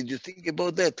about this? Did you think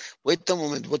about that? Wait a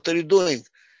moment, what are you doing?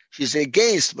 She's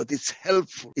against, but it's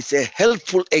helpful. It's a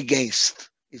helpful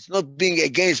against. It's not being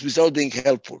against without being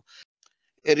helpful.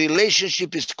 A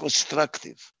relationship is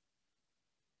constructive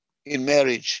in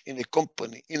marriage, in a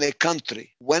company, in a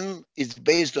country, when it's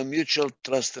based on mutual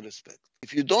trust and respect.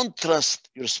 If you don't trust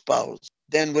your spouse,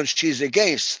 then when she's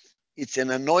against, it's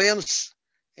an annoyance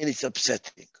and it's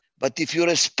upsetting. But if you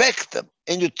respect them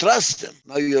and you trust them,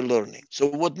 now you're learning. So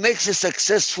what makes a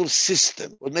successful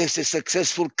system, what makes a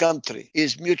successful country,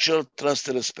 is mutual trust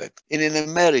and respect. And in a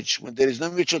marriage, when there is no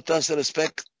mutual trust and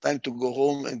respect, time to go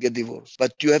home and get divorced.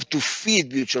 But you have to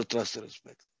feed mutual trust and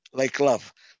respect, like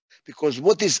love. Because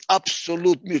what is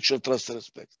absolute mutual trust and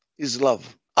respect is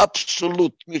love.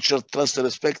 Absolute mutual trust and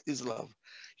respect is love.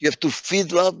 You have to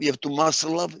feed love, you have to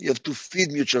muscle love, you have to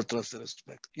feed mutual trust and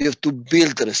respect. You have to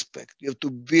build respect, you have to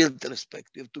build respect,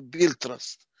 you have to build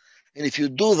trust. And if you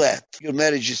do that, your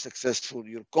marriage is successful,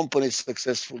 your company is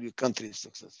successful, your country is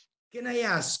successful. Can I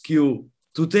ask you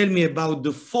to tell me about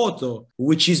the photo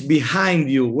which is behind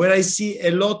you, where I see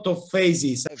a lot of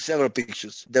faces? I have several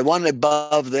pictures. The one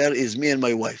above there is me and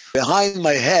my wife. Behind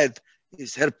my head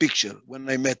is her picture when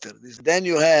I met her. Then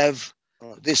you have,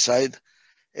 on this side,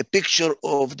 a picture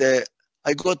of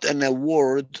I got an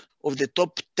award of the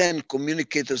top 10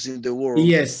 communicators in the world.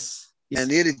 Yes.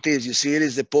 And here it is. You see, here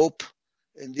is the Pope,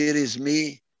 and here is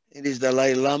me, and here is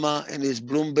Dalai Lama, and here is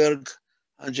Bloomberg,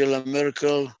 Angela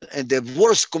Merkel. And the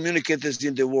worst communicators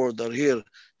in the world are here.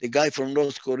 The guy from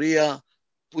North Korea,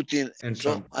 Putin. And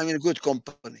so Trump. I'm in good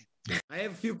company. I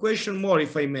have a few questions more,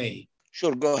 if I may.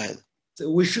 Sure, go ahead.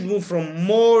 So we should move from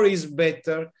more is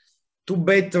better to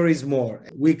better is more.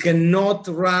 We cannot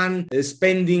run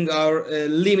spending our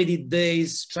limited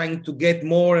days trying to get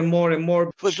more and more and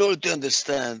more. First of all, to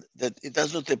understand that it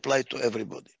does not apply to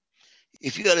everybody.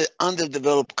 If you are an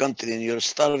underdeveloped country and you're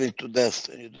starving to death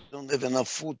and you don't have enough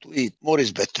food to eat, more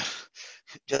is better.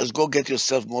 Just go get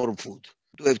yourself more food.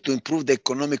 You have to improve the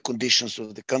economic conditions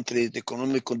of the country, the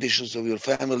economic conditions of your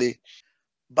family.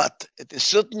 But at a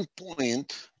certain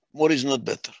point, more is not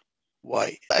better.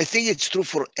 Why? I think it's true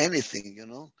for anything, you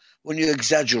know. When you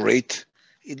exaggerate,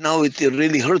 it's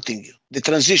really hurting you. The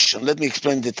transition, let me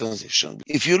explain the transition.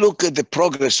 If you look at the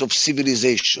progress of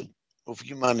civilization, of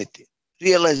humanity,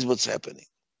 realize what's happening.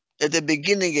 At the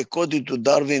beginning, according to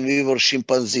Darwin, we were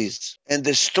chimpanzees. And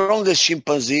the strongest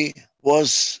chimpanzee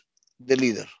was the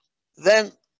leader.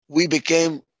 Then we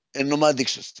became a nomadic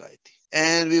society.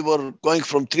 And we were going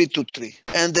from tree to tree.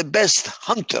 And the best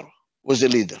hunter was the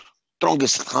leader.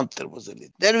 Strongest hunter was the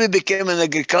leader. Then we became an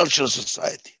agricultural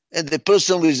society. And the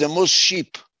person with the most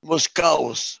sheep, most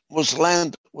cows, most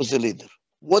land was the leader.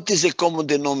 What is a common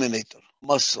denominator?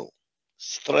 Muscle,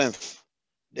 strength.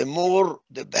 The more,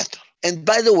 the better. And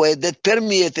by the way, that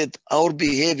permeated our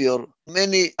behavior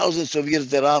many thousands of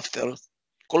years thereafter.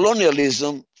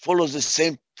 Colonialism follows the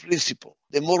same principle.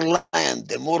 The more land,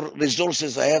 the more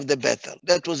resources I have, the better.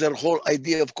 That was their whole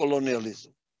idea of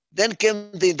colonialism. Then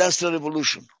came the Industrial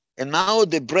Revolution. And now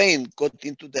the brain got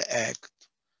into the act.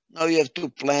 Now you have to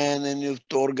plan and you have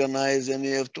to organize and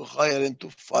you have to hire and to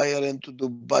fire and to do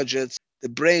budgets. The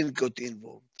brain got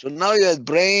involved. So now you have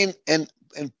brain and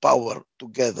power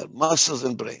together, muscles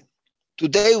and brain.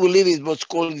 Today we live in what's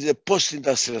called the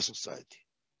post-industrial society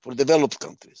for developed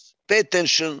countries. Pay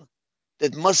attention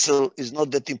that muscle is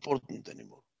not that important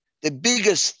anymore. The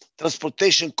biggest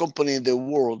transportation company in the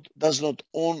world does not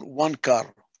own one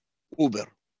car, Uber.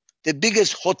 The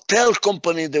biggest hotel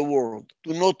company in the world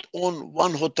do not own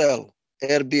one hotel,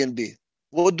 Airbnb.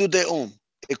 What do they own?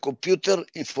 A computer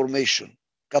information,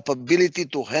 capability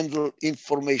to handle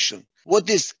information.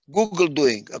 What is Google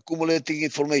doing? Accumulating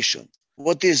information.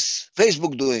 What is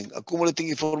Facebook doing? Accumulating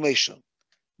information.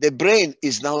 The brain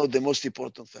is now the most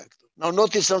important factor. Now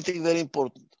notice something very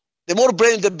important. The more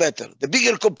brain, the better. The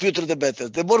bigger computer, the better.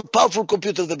 The more powerful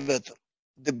computer, the better.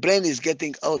 The brain is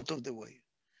getting out of the way.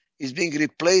 It's being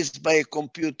replaced by a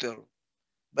computer,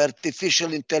 by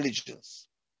artificial intelligence.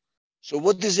 So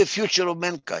what is the future of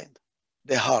mankind?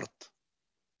 The heart.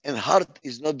 And heart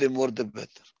is not the more, the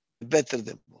better. The better,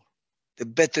 the more. The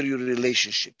better your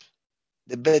relationship.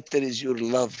 The better is your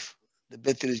love. The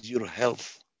better is your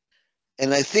health.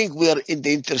 And I think we are in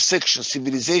the intersection.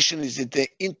 Civilization is in the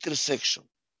intersection.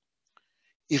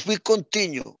 If we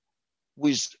continue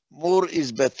with more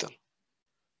is better,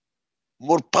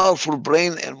 more powerful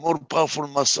brain and more powerful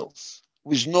muscles,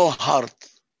 with no heart,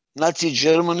 Nazi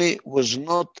Germany was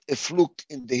not a fluke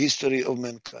in the history of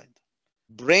mankind.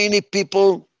 Brainy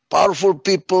people, powerful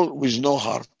people with no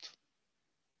heart.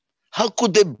 How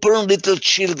could they burn little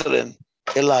children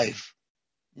alive?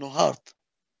 No heart.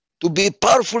 To be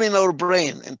powerful in our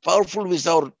brain and powerful with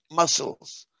our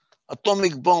muscles,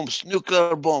 atomic bombs,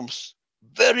 nuclear bombs,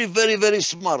 very, very, very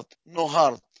smart, no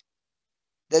heart.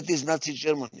 That is Nazi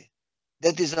Germany.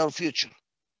 That is our future.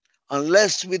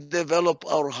 Unless we develop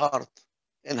our heart,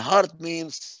 and heart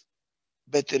means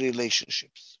better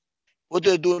relationships. What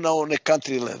do I do now on a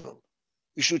country level?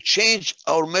 We should change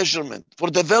our measurement. For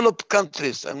developed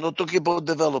countries, I'm not talking about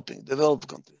developing, developed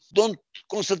countries. Don't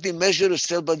constantly measure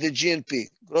yourself by the GNP,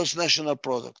 gross national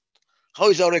product. How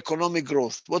is our economic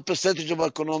growth? What percentage of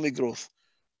economic growth?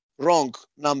 Wrong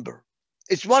number.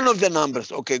 It's one of the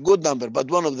numbers. Okay, good number, but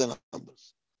one of the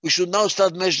numbers. We should now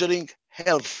start measuring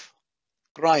health,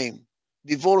 crime,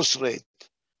 divorce rate,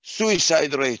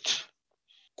 suicide rate,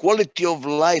 quality of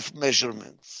life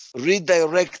measurements,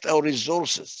 redirect our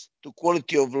resources to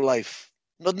quality of life,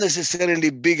 not necessarily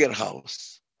bigger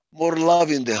house, more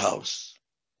love in the house,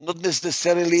 not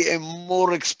necessarily a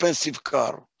more expensive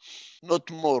car, not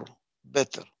more,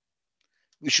 better.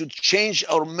 We should change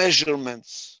our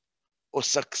measurements of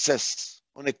success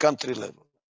on a country level,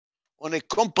 on a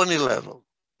company level,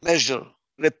 measure,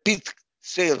 repeat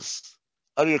sales.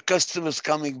 Are your customers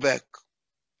coming back?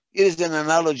 Here is an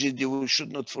analogy that we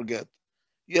should not forget.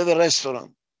 You have a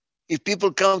restaurant. If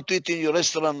people come to eat in your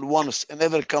restaurant once and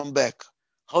never come back,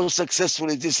 how successful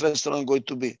is this restaurant going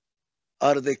to be?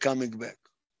 Are they coming back?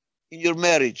 In your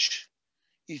marriage,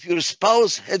 if your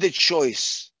spouse had a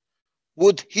choice,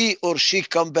 would he or she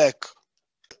come back?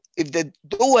 If they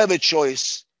do have a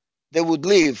choice, they would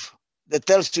leave. That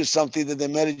tells you something that the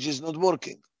marriage is not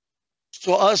working.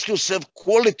 So ask yourself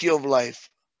quality of life.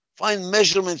 Find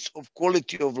measurements of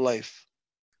quality of life.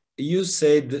 You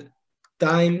said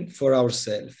time for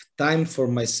ourselves, time for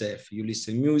myself. You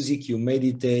listen music, you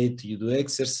meditate, you do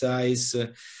exercise.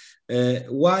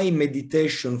 Why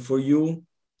meditation for you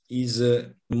is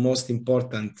the most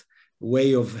important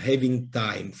way of having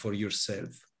time for yourself?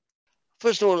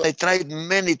 First of all, I tried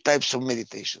many types of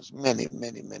meditations, many.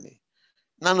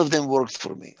 None of them worked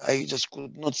for me. I just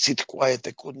could not sit quiet.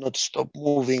 I could not stop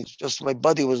moving. Just my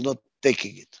body was not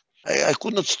taking it. I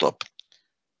could not stop.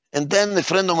 And then a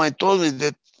friend of mine told me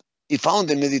that he found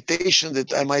a meditation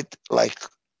that I might like.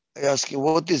 I asked him,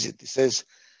 what is it? He says,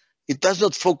 it does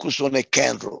not focus on a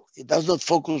candle. It does not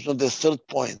focus on the third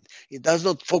point. It does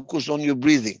not focus on your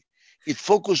breathing. It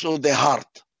focuses on the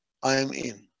heart. I am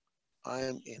in.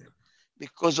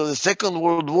 Because of the Second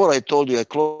World War, I told you, I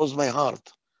closed my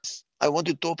heart. I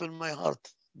wanted to open my heart.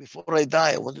 Before I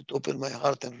die, I wanted to open my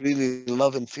heart and really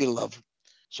love and feel love.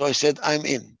 So I said, I'm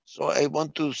in. So I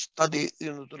want to study,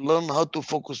 to learn how to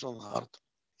focus on the heart.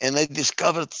 And I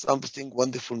discovered something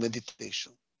wonderful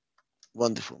meditation.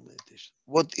 Wonderful meditation.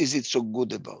 What is it so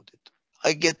good about it?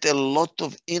 I get a lot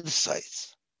of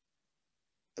insights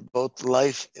about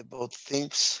life, about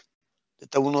things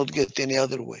that I will not get any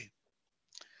other way.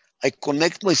 I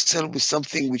connect myself with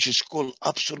something which is called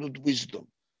absolute wisdom.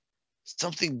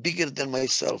 Something bigger than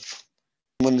myself.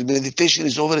 When the meditation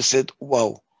is over, I said,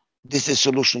 wow, this is a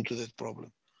solution to that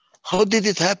problem. How did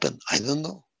it happen? I don't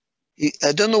know.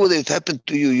 I don't know whether it happened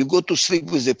to you. You go to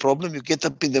sleep with a problem, you get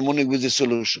up in the morning with a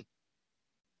solution.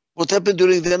 What happened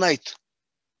during the night?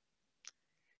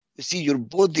 You see, your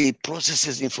body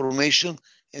processes information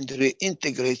and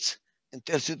reintegrates and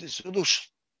tells you the solution.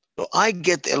 So I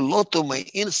get a lot of my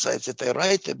insights that I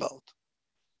write about,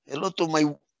 a lot of my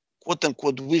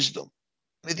quote-unquote wisdom,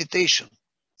 meditation.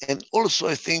 And also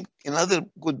I think another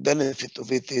good benefit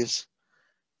of it is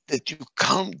that you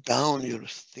calm down your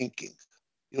thinking.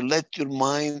 You let your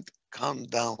mind calm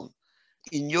down.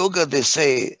 In yoga, they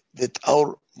say that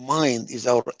our mind is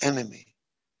our enemy,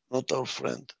 not our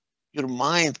friend. Your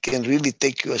mind can really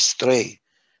take you astray.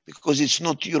 because it's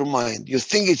not your mind. You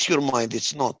think it's your mind,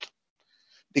 it's not.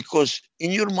 Because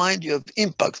in your mind, you have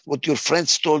impact. What your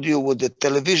friends told you, what the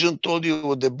television told you,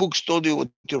 what the books told you, what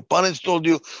your parents told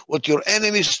you, what your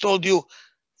enemies told you.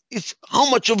 It's how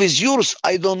much of it is yours,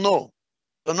 I don't know.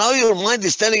 So now your mind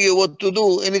is telling you what to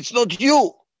do, and it's not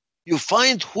you. You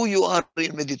find who you are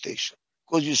in meditation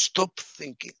because you stop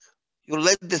thinking. You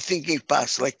let the thinking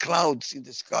pass like clouds in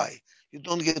the sky. You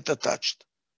don't get attached.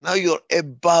 Now you're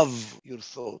above your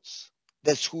thoughts.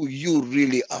 That's who you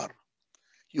really are.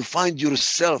 You find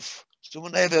yourself. So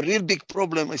when I have a real big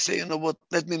problem, I say, you know what,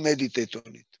 let me meditate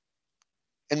on it.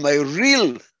 And my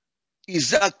real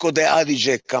Ichak Kalderon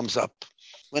Adizes comes up.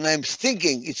 When I'm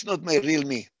thinking, it's not my real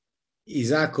me.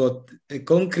 Ichak,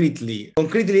 concretely,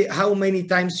 how many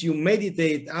times you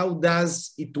meditate, how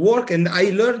does it work? And I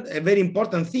learned a very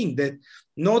important thing, that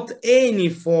not any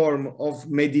form of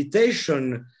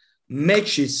meditation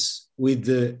matches with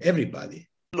everybody.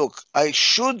 Look, I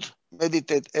should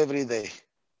meditate every day.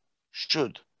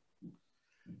 Should.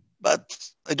 But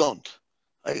I don't.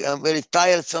 I am very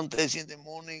tired sometimes in the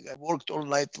morning. I worked all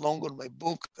night long on my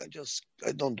book.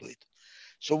 I don't do it.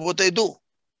 So what I do,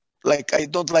 like I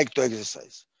don't like to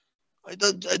exercise.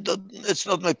 It's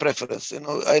not my preference. You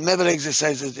know, I never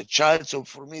exercised as a child. So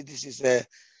for me, this is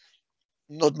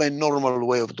not my normal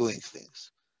way of doing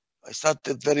things. I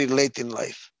started very late in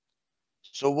life.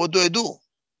 So what do?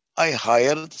 I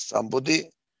hired somebody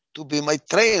to be my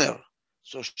trainer.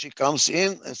 So she comes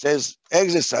in and says,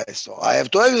 exercise. So I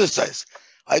have to exercise.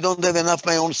 I don't have enough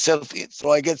my own self in.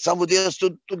 So I get somebody else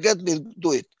to get me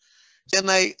do it. Then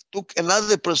I took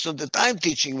another person that I'm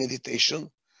teaching meditation.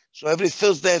 So every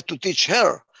Thursday I have to teach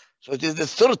her. So it is the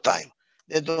third time.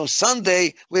 Then on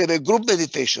Sunday, we have a group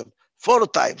meditation 4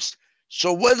 times.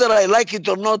 So whether I like it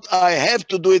or not, I have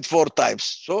to do it 4 times.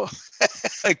 So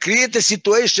I create a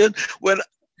situation where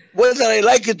whether I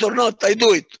like it or not, I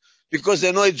do it because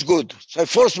I know it's good. So I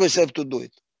force myself to do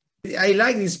it. I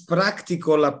like this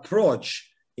practical approach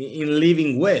in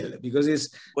living well, because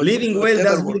living well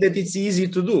doesn't mean that it's easy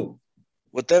to do.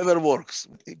 Whatever works.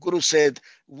 The Guru said,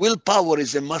 willpower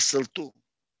is a muscle too.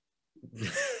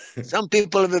 Some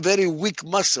people have a very weak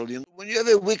muscle. You know, when you have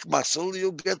a weak muscle,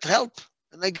 you get help.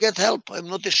 And I get help. I'm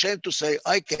not ashamed to say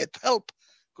I get help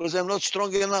because I'm not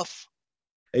strong enough.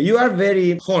 You are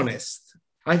very honest.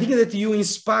 I think that you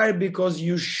inspire because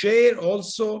you share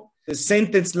also a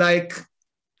sentence like,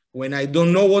 when I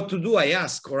don't know what to do, I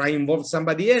ask, or I involve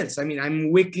somebody else. I mean,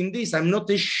 I'm weak in this. I'm not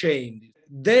ashamed.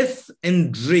 Death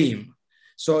and dream.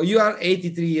 So you are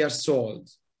 83 years old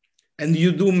and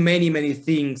you do many, many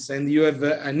things, and you have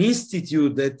an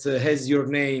institute that has your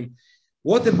name.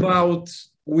 What about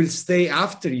will stay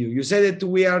after you? You said that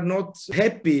we are not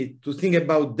happy to think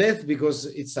about death because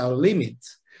it's our limit.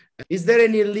 Is there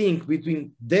any link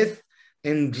between death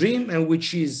and dream, and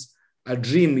which is a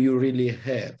dream you really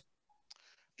have?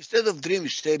 Instead of dream, you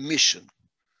say mission.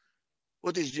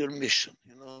 What is your mission?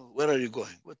 You know, where are you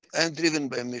going? I'm driven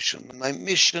by mission. My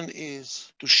mission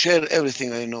is to share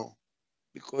everything I know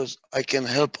because I can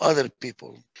help other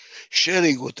people.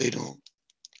 Sharing what I know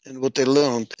and what I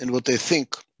learned and what I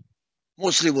think.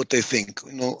 Mostly what I think.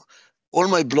 You know, all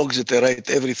my blogs that I write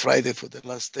every Friday for the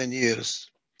last 10 years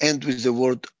end with the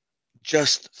word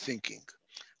just thinking.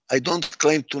 I don't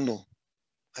claim to know.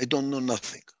 I don't know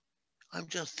nothing. I'm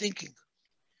just thinking.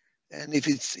 And if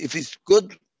it's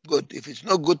good, good. If it's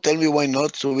not good, tell me why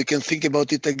not, so we can think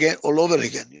about it again, all over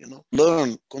again. You know,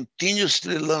 learn,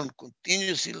 continuously learn,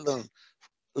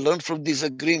 learn from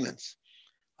disagreements.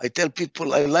 I tell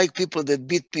people I like people that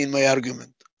beat me in my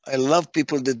argument. I love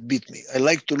people that beat me. I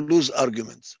like to lose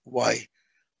arguments. Why?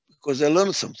 Because I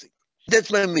learned something.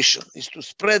 That's my mission: is to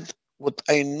spread what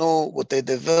I know, what I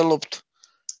developed,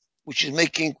 which is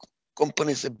making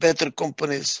companies better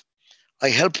companies. I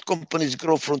helped companies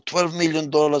grow from $12 million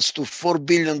to $4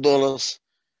 billion,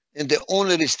 and the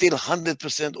owner is still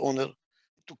 100% owner.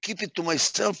 To keep it to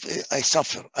myself, I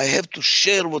suffer. I have to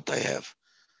share what I have.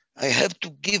 I have to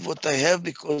give what I have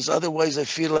because otherwise I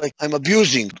feel like I'm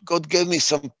abusing. God gave me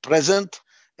some present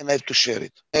and I have to share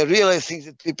it. I realize things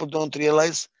that people don't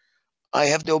realize. I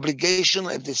have the obligation,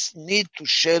 I have this need to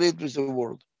share it with the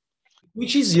world.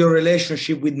 Which is your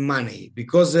relationship with money?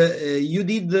 Because you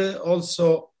did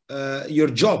also your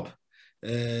job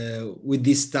with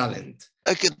this talent.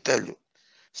 I can tell you,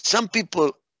 some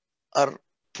people are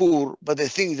poor, but they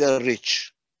think they are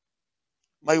rich.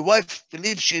 My wife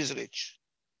believes she is rich.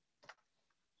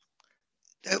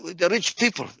 The rich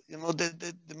people, you know,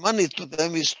 the money to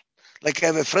them is, like I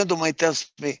have a friend of mine tells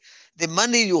me, the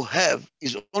money you have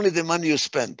is only the money you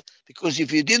spend. Because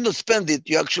if you did not spend it,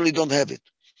 you actually don't have it.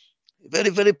 Very,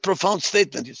 very profound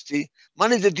statement, you see.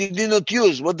 Money that you did not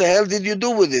use, what the hell did you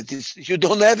do with it? You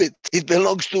don't have it. It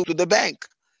belongs to the bank.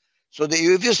 So that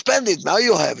if you spend it, now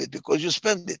you have it because you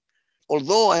spend it.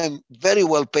 Although I'm very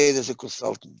well paid as a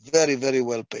consultant, very, very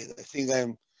well paid. I think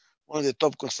I'm one of the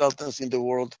top consultants in the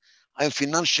world. I'm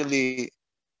financially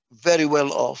very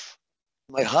well off.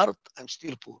 My heart, I'm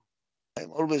still poor. I'm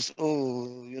always,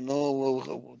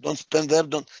 don't spend there.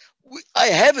 I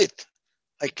have it.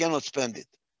 I cannot spend it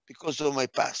because of my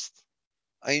past.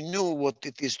 I knew what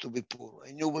it is to be poor.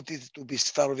 I knew what it is to be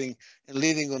starving and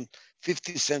living on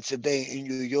 50 cents a day in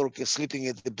New York and sleeping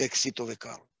at the back seat of a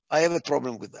car. I have a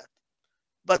problem with that.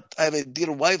 But I have a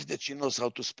dear wife that she knows how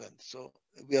to spend. So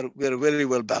we are very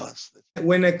well balanced.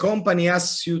 When a company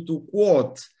asks you to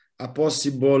quote a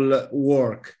possible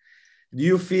work, do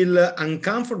you feel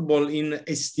uncomfortable in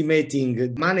estimating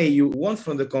the money you want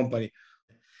from the company?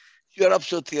 You're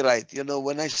absolutely right.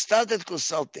 When I started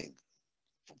consulting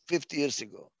 50 years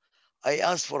ago, I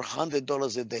asked for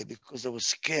 $100 a day because I was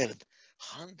scared.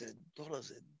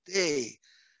 $100 a day.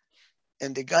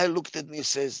 And the guy looked at me and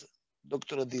says,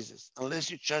 Dr. Adizes, unless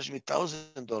you charge me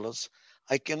 $1,000,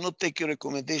 I cannot take your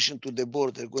recommendation to the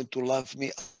board. They're going to laugh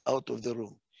me out of the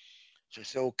room. So I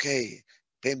said, okay,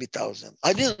 pay me $1,000.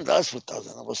 I didn't ask for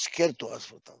 $1,000. I was scared to ask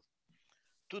for $1,000.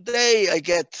 Today I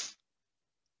get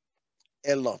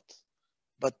a lot,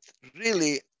 but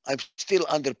really I'm still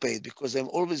underpaid because I'm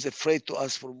always afraid to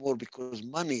ask for more because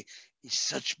money is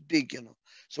such big,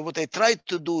 So what I try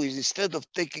to do is instead of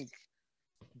taking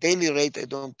daily rate, I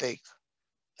don't take.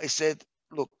 I said,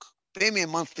 look, pay me a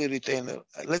monthly retainer.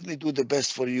 Let me do the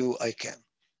best for you I can.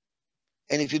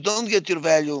 And if you don't get your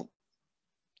value,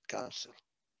 cancel.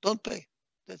 Don't pay.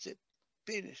 That's it.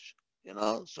 Finish.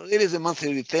 So it is a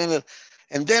monthly retainer.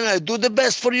 And then I do the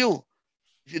best for you.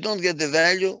 If you don't get the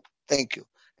value, thank you.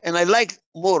 And I like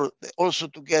more also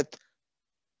to get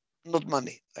not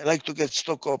money. I like to get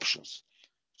stock options.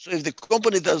 So if the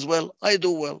company does well, I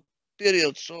do well,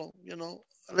 period. So,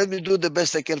 let me do the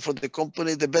best I can for the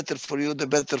company. The better for you, the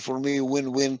better for me,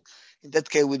 win-win. In that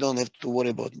case, we don't have to worry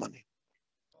about money.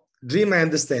 Dream, I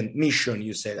understand. Mission,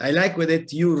 you said. I like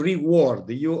that you reward.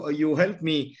 You help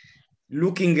me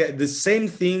looking at the same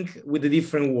thing with a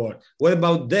different word. What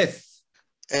about death?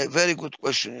 A very good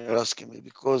question you're asking me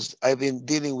because I've been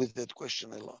dealing with that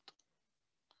question a lot.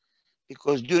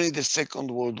 Because during the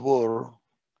Second World War,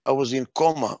 I was in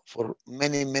coma for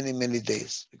many, many, many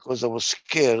days because I was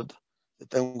scared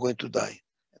that I'm going to die.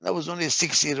 And I was only a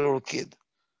 6-year-old kid.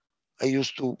 I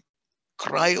used to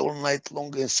cry all night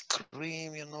long and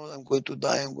scream, I'm going to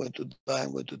die, I'm going to die,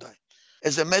 I'm going to die.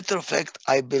 As a matter of fact,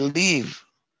 I believe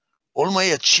all my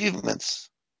achievements,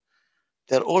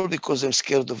 they're all because I'm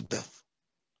scared of death.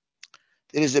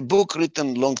 There is a book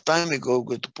written a long time ago,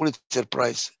 with the Pulitzer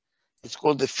Prize. It's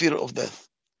called The Fear of Death.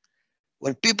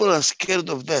 When people are scared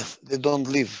of death, they don't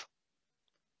live.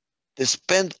 They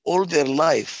spend all their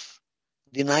life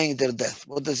denying their death.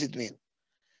 What does it mean?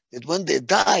 That when they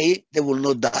die, they will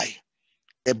not die.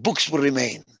 Their books will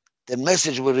remain. Their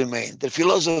message will remain. Their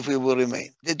philosophy will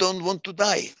remain. They don't want to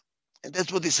die. And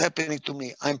that's what is happening to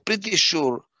me. I'm pretty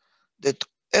sure that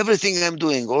everything I'm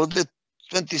doing, all the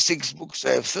 26 books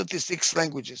I have, 36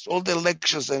 languages, all the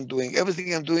lectures I'm doing,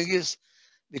 everything I'm doing is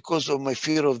because of my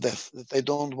fear of death, that I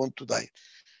don't want to die.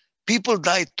 People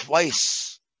die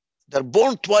twice. They're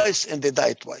born twice and they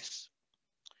die twice.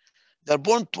 They're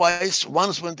born twice,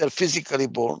 once when they're physically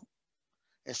born,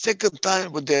 and second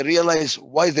time when they realize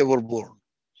why they were born.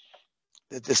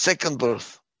 That's the second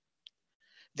birth.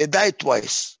 They die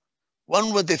twice.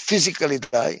 One when they physically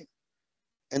die,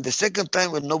 and the second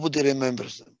time when nobody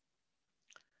remembers them.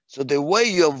 So the way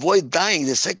you avoid dying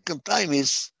the second time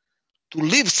is to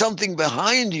leave something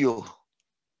behind you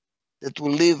that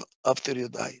will live after you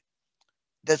die.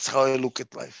 That's how I look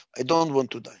at life. I don't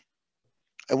want to die.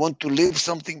 I want to leave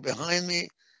something behind me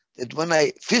that when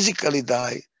I physically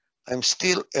die, I'm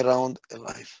still around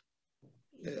alive.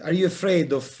 Are you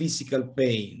afraid of physical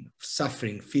pain,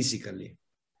 suffering physically?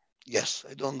 Yes,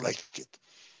 I don't like it.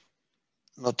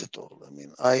 Not at all. I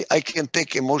mean, I can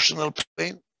take emotional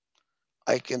pain.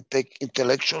 I can take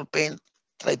intellectual pain,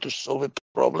 try to solve a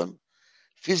problem.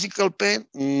 Physical pain,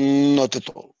 not at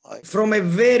all. From a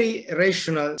very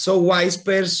rational, so wise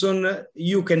person,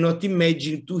 you cannot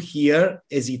imagine to hear,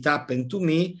 as it happened to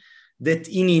me, that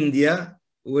in India,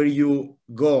 where you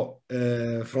go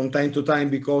from time to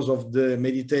time because of the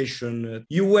meditation,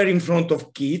 you were in front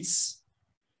of kids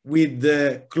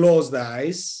with closed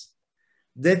eyes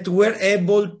that were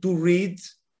able to read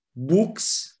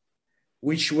books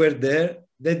which were there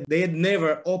that they had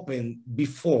never opened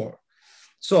before.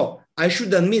 So I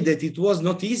should admit that it was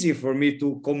not easy for me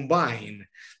to combine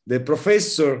the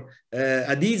professor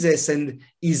Adizes and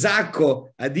Ichak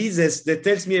Adizes that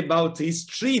tells me about his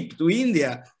trip to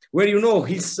India, where, you know,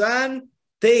 his son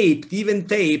even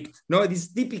taped. No, it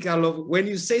is typical of when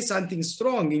you say something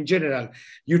strong in general,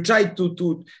 you try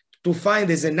to find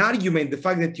as an argument the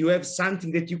fact that you have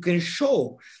something that you can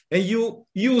show. And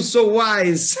you so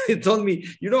wise told me,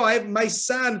 you know, I have my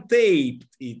son taped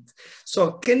it.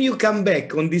 So can you come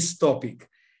back on this topic?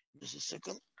 Just a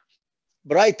second.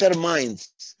 Brighter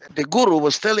minds. The guru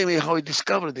was telling me how he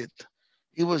discovered it.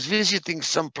 He was visiting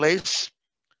some place,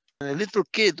 and a little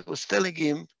kid was telling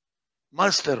him,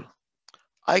 Master,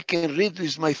 I can read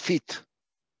with my feet.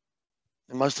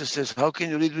 The master says, how can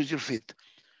you read with your feet?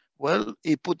 Well,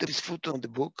 he put his foot on the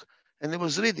book and he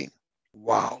was reading.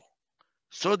 Wow.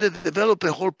 So they developed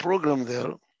a whole program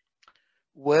there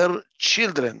where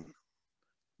children,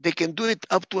 they can do it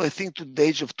up to, I think, to the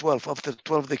age of 12. After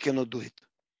 12, they cannot do it.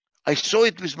 I saw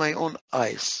it with my own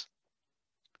eyes.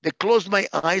 They closed my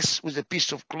eyes with a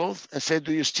piece of cloth and said,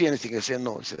 do you see anything? I said,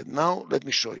 no. I said, now let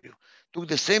me show you. Took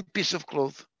the same piece of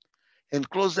cloth and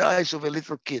closed the eyes of a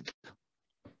little kid.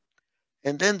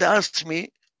 And then they asked me,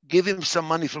 give him some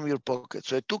money from your pocket.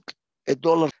 So I took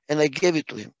 $1 and I gave it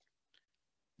to him.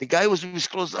 The guy was with his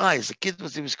closed eyes. The kid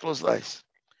was with his closed eyes.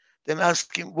 Then I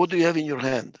asked him, what do you have in your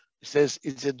hand? He says,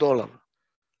 it's $1.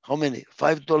 How many?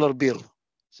 $5 bill. I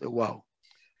said, wow.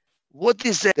 What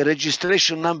is the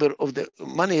registration number of the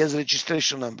money? Has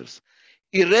registration numbers.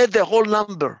 He read the whole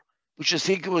number, which I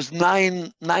think was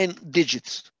nine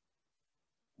digits.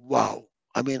 Wow.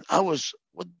 I mean, I was,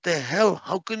 what the hell?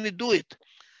 How can we do it?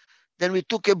 Then we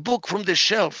took a book from the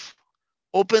shelf,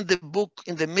 opened the book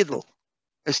in the middle.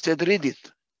 I said, read it.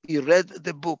 He read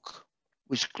the book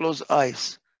with closed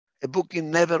eyes, a book he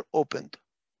never opened.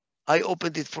 I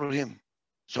opened it for him.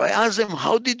 So I asked them,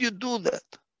 how did you do that?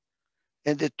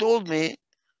 And they told me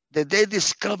that they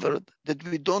discovered that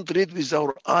we don't read with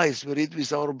our eyes, we read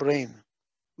with our brain,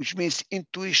 which means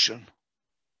intuition.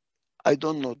 I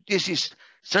don't know. This is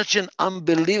such an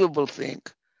unbelievable thing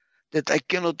that I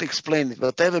cannot explain it.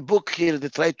 But I have a book here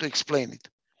that tries to explain it.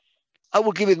 I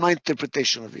will give it my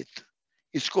interpretation of it.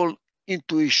 It's called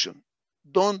intuition.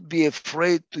 Don't be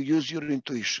afraid to use your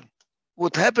intuition.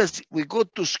 What happens, we go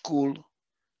to school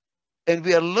and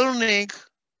we are learning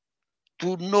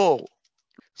to know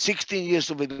 16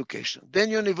 years of education. Then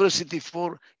university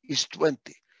 4 is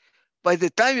 20. By the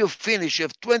time you finish, you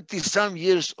have 20-some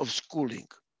years of schooling.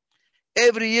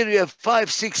 Every year you have 5,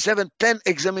 6, 7, 10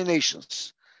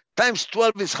 examinations. Times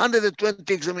 12 is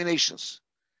 120 examinations.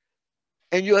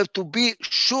 And you have to be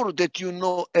sure that you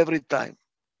know every time.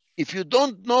 If you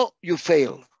don't know, you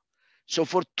fail. So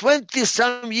for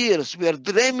 20-some years, we are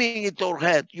dreaming in our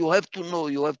head. You have to know,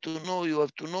 you have to know, you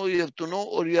have to know, you have to know,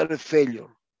 or you are a failure.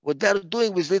 What they're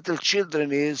doing with little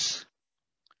children is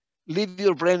leave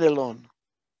your brain alone.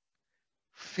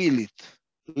 Feel it.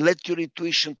 Let your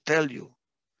intuition tell you.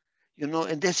 You know,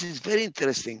 and this is very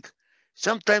interesting.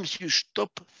 Sometimes you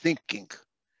stop thinking.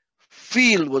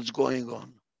 Feel what's going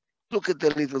on. Look at the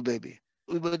little baby.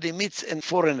 When he meets a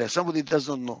foreigner, somebody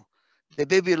doesn't know, the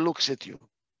baby looks at you.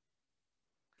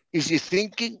 Is he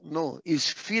thinking? No, he's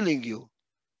feeling you.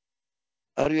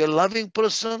 Are you a loving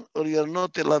person or you are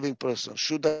not a loving person?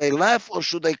 Should I laugh or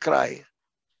should I cry?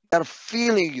 They are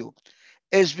feeling you.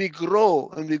 As we grow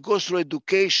and we go through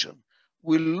education,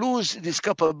 we lose this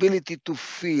capability to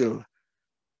feel.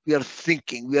 We are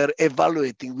thinking, we are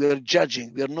evaluating, we are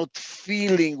judging, we are not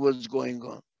feeling what's going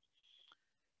on.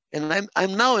 And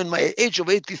I'm now in my age of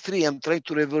 83, I'm trying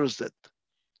to reverse that.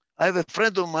 I have a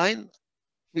friend of mine,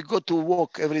 we go to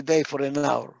walk every day for an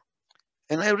hour.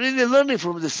 And I'm really learning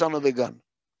from the son of a gun.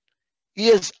 He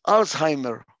has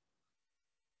Alzheimer.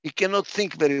 He cannot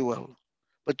think very well.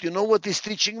 But you know what he's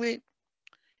teaching me?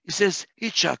 He says,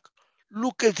 Ichak,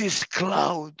 look at this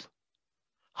cloud.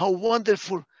 How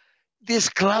wonderful. This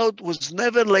cloud was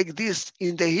never like this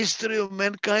in the history of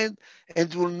mankind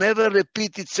and will never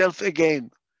repeat itself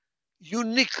again.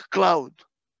 Unique cloud.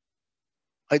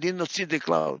 I did not see the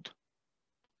cloud.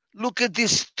 Look at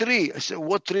this tree. I said,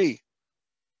 what tree?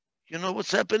 You know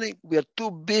what's happening? We are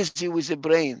too busy with the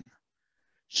brain.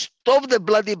 Stop the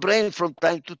bloody brain from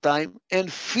time to time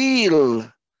and feel.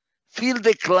 Feel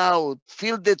the cloud,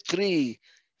 feel the tree,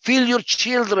 feel your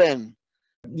children.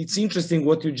 It's interesting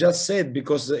what you just said,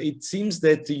 because it seems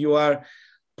that you are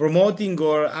promoting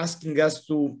or asking us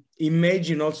to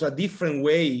imagine also a different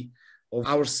way of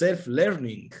our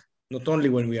self-learning, not only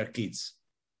when we are kids.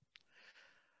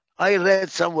 I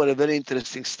read somewhere a very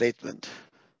interesting statement.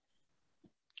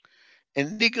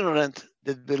 An ignorant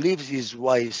that believes he is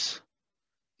wise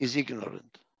is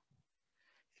ignorant.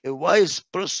 A wise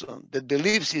person that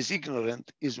believes he's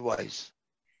ignorant is wise.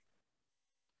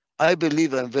 I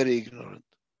believe I'm very ignorant.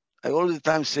 I all the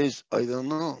time says, I don't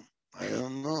know, I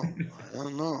don't know, I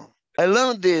don't know. I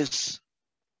learned this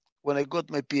when I got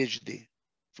my PhD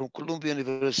from Columbia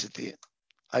University.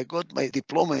 I got my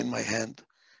diploma in my hand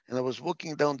and I was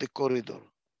walking down the corridor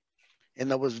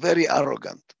and I was very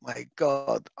arrogant. My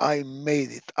God, I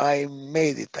made it. I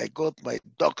made it. I got my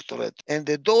doctorate. And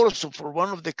the doors for one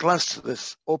of the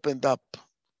classes opened up.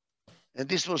 And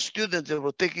these were students that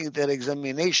were taking their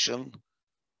examination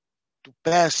to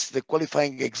pass the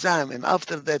qualifying exam. And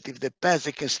after that, if they pass,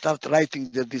 they can start writing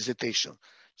their dissertation.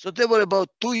 So they were about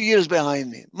 2 years behind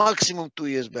me, maximum 2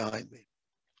 years behind me.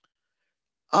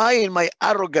 I, in my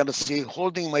arrogancy,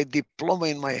 holding my diploma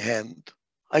in my hand,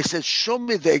 I said, show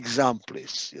me the exam,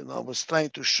 please. I was trying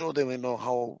to show them,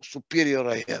 how superior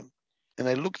I am. And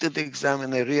I looked at the exam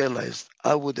and I realized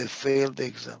I would have failed the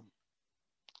exam.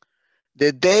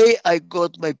 The day I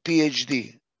got my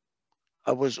PhD,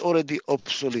 I was already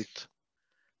obsolete.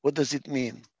 What does it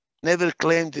mean? Never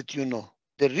claim that you know.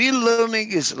 The real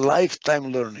learning is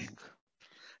lifetime learning.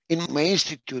 In my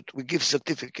institute, we give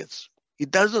certificates.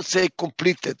 It does not say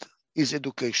completed his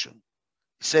education.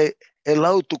 It says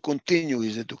allowed to continue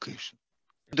his education.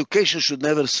 Education should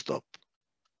never stop.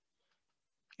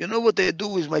 You know what I do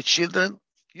with my children?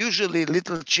 Usually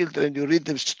little children, you read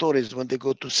them stories when they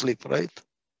go to sleep, right?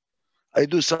 I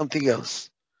do something else.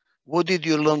 What did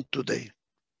you learn today?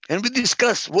 And we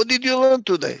discuss, what did you learn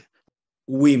today?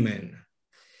 Women.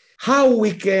 How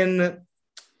we can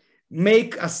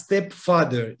make a step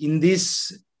further in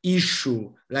this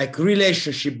issue, like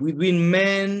relationship between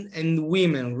men and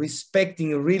women,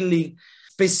 respecting really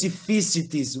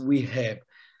specificities we have.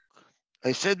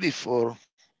 I said before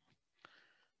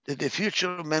that the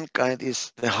future of mankind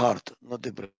is the heart, not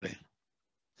the brain.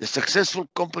 The successful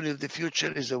company of the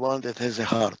future is the one that has a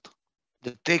heart,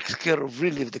 that takes care of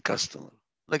really of the customer,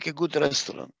 like a good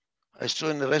restaurant. I saw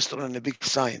in a restaurant a big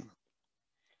sign.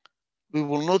 We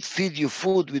will not feed you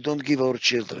food we don't give our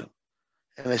children.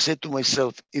 And I said to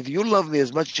myself, if you love me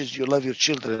as much as you love your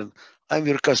children, I'm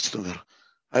your customer.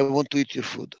 I want to eat your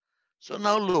food. So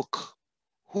now look,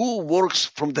 who works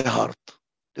from the heart?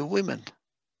 The women.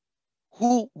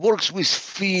 Who works with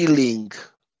feeling?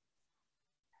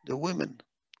 The women.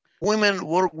 Women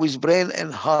work with brain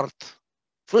and heart.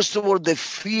 First of all, they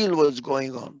feel what's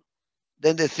going on.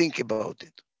 Then they think about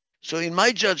it. So in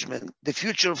my judgment, the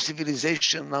future of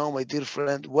civilization now, my dear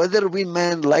friend, whether we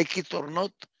men like it or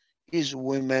not, is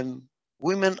women.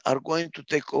 Women are going to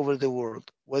take over the world,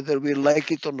 whether we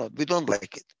like it or not. We don't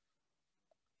like it.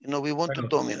 We want to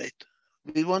dominate.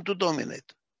 We want to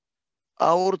dominate.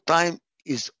 Our time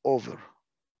is over.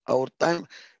 Our time,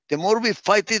 the more we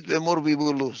fight it, the more we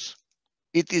will lose.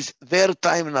 It is their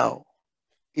time now.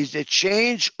 It's a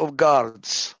change of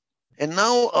guards. And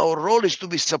now our role is to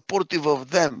be supportive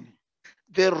of them.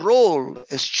 Their role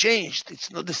has changed.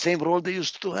 It's not the same role they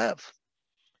used to have.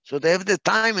 So they have the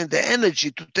time and the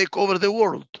energy to take over the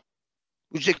world,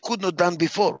 which they could not done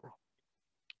before.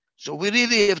 So we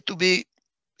really have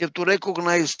to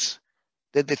recognize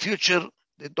that the future,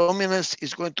 the dominance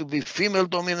is going to be female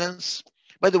dominance.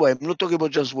 By the way, I'm not talking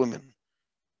about just women.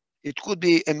 It could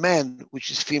be a man which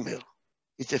is female.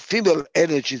 It's a female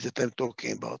energy that I'm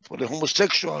talking about. For the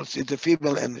homosexuals, it's a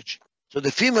female energy. So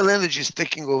the female energy is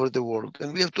taking over the world,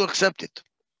 and we have to accept it.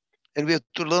 And we have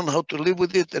to learn how to live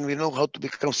with it, and we know how to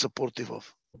become supportive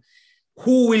of.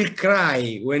 Who will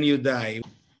cry when you die?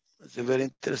 That's a very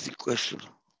interesting question.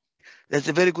 That's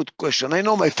a very good question. I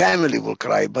know my family will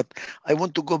cry, but I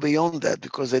want to go beyond that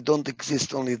because I don't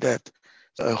exist only that.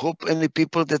 So I hope any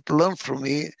people that learn from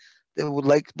me, they would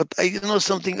like, but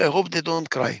something, I hope they don't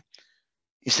cry.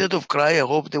 Instead of cry, I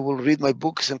hope they will read my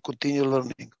books and continue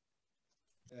learning.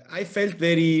 I felt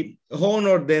very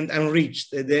honored and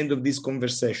enriched at the end of this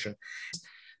conversation.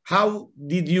 How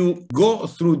did you go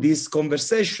through these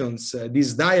conversations,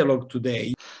 this dialogue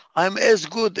today? I'm as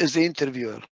good as the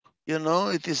interviewer.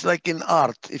 It is like in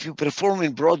art. If you perform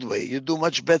in Broadway, you do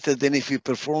much better than if you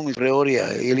perform in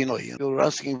Peoria, Illinois. You're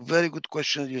asking very good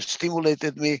questions. You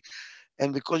stimulated me.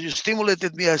 And because you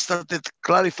stimulated me, I started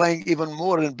clarifying even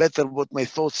more and better what my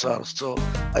thoughts are. So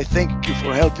I thank you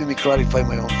for helping me clarify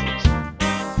my own thoughts.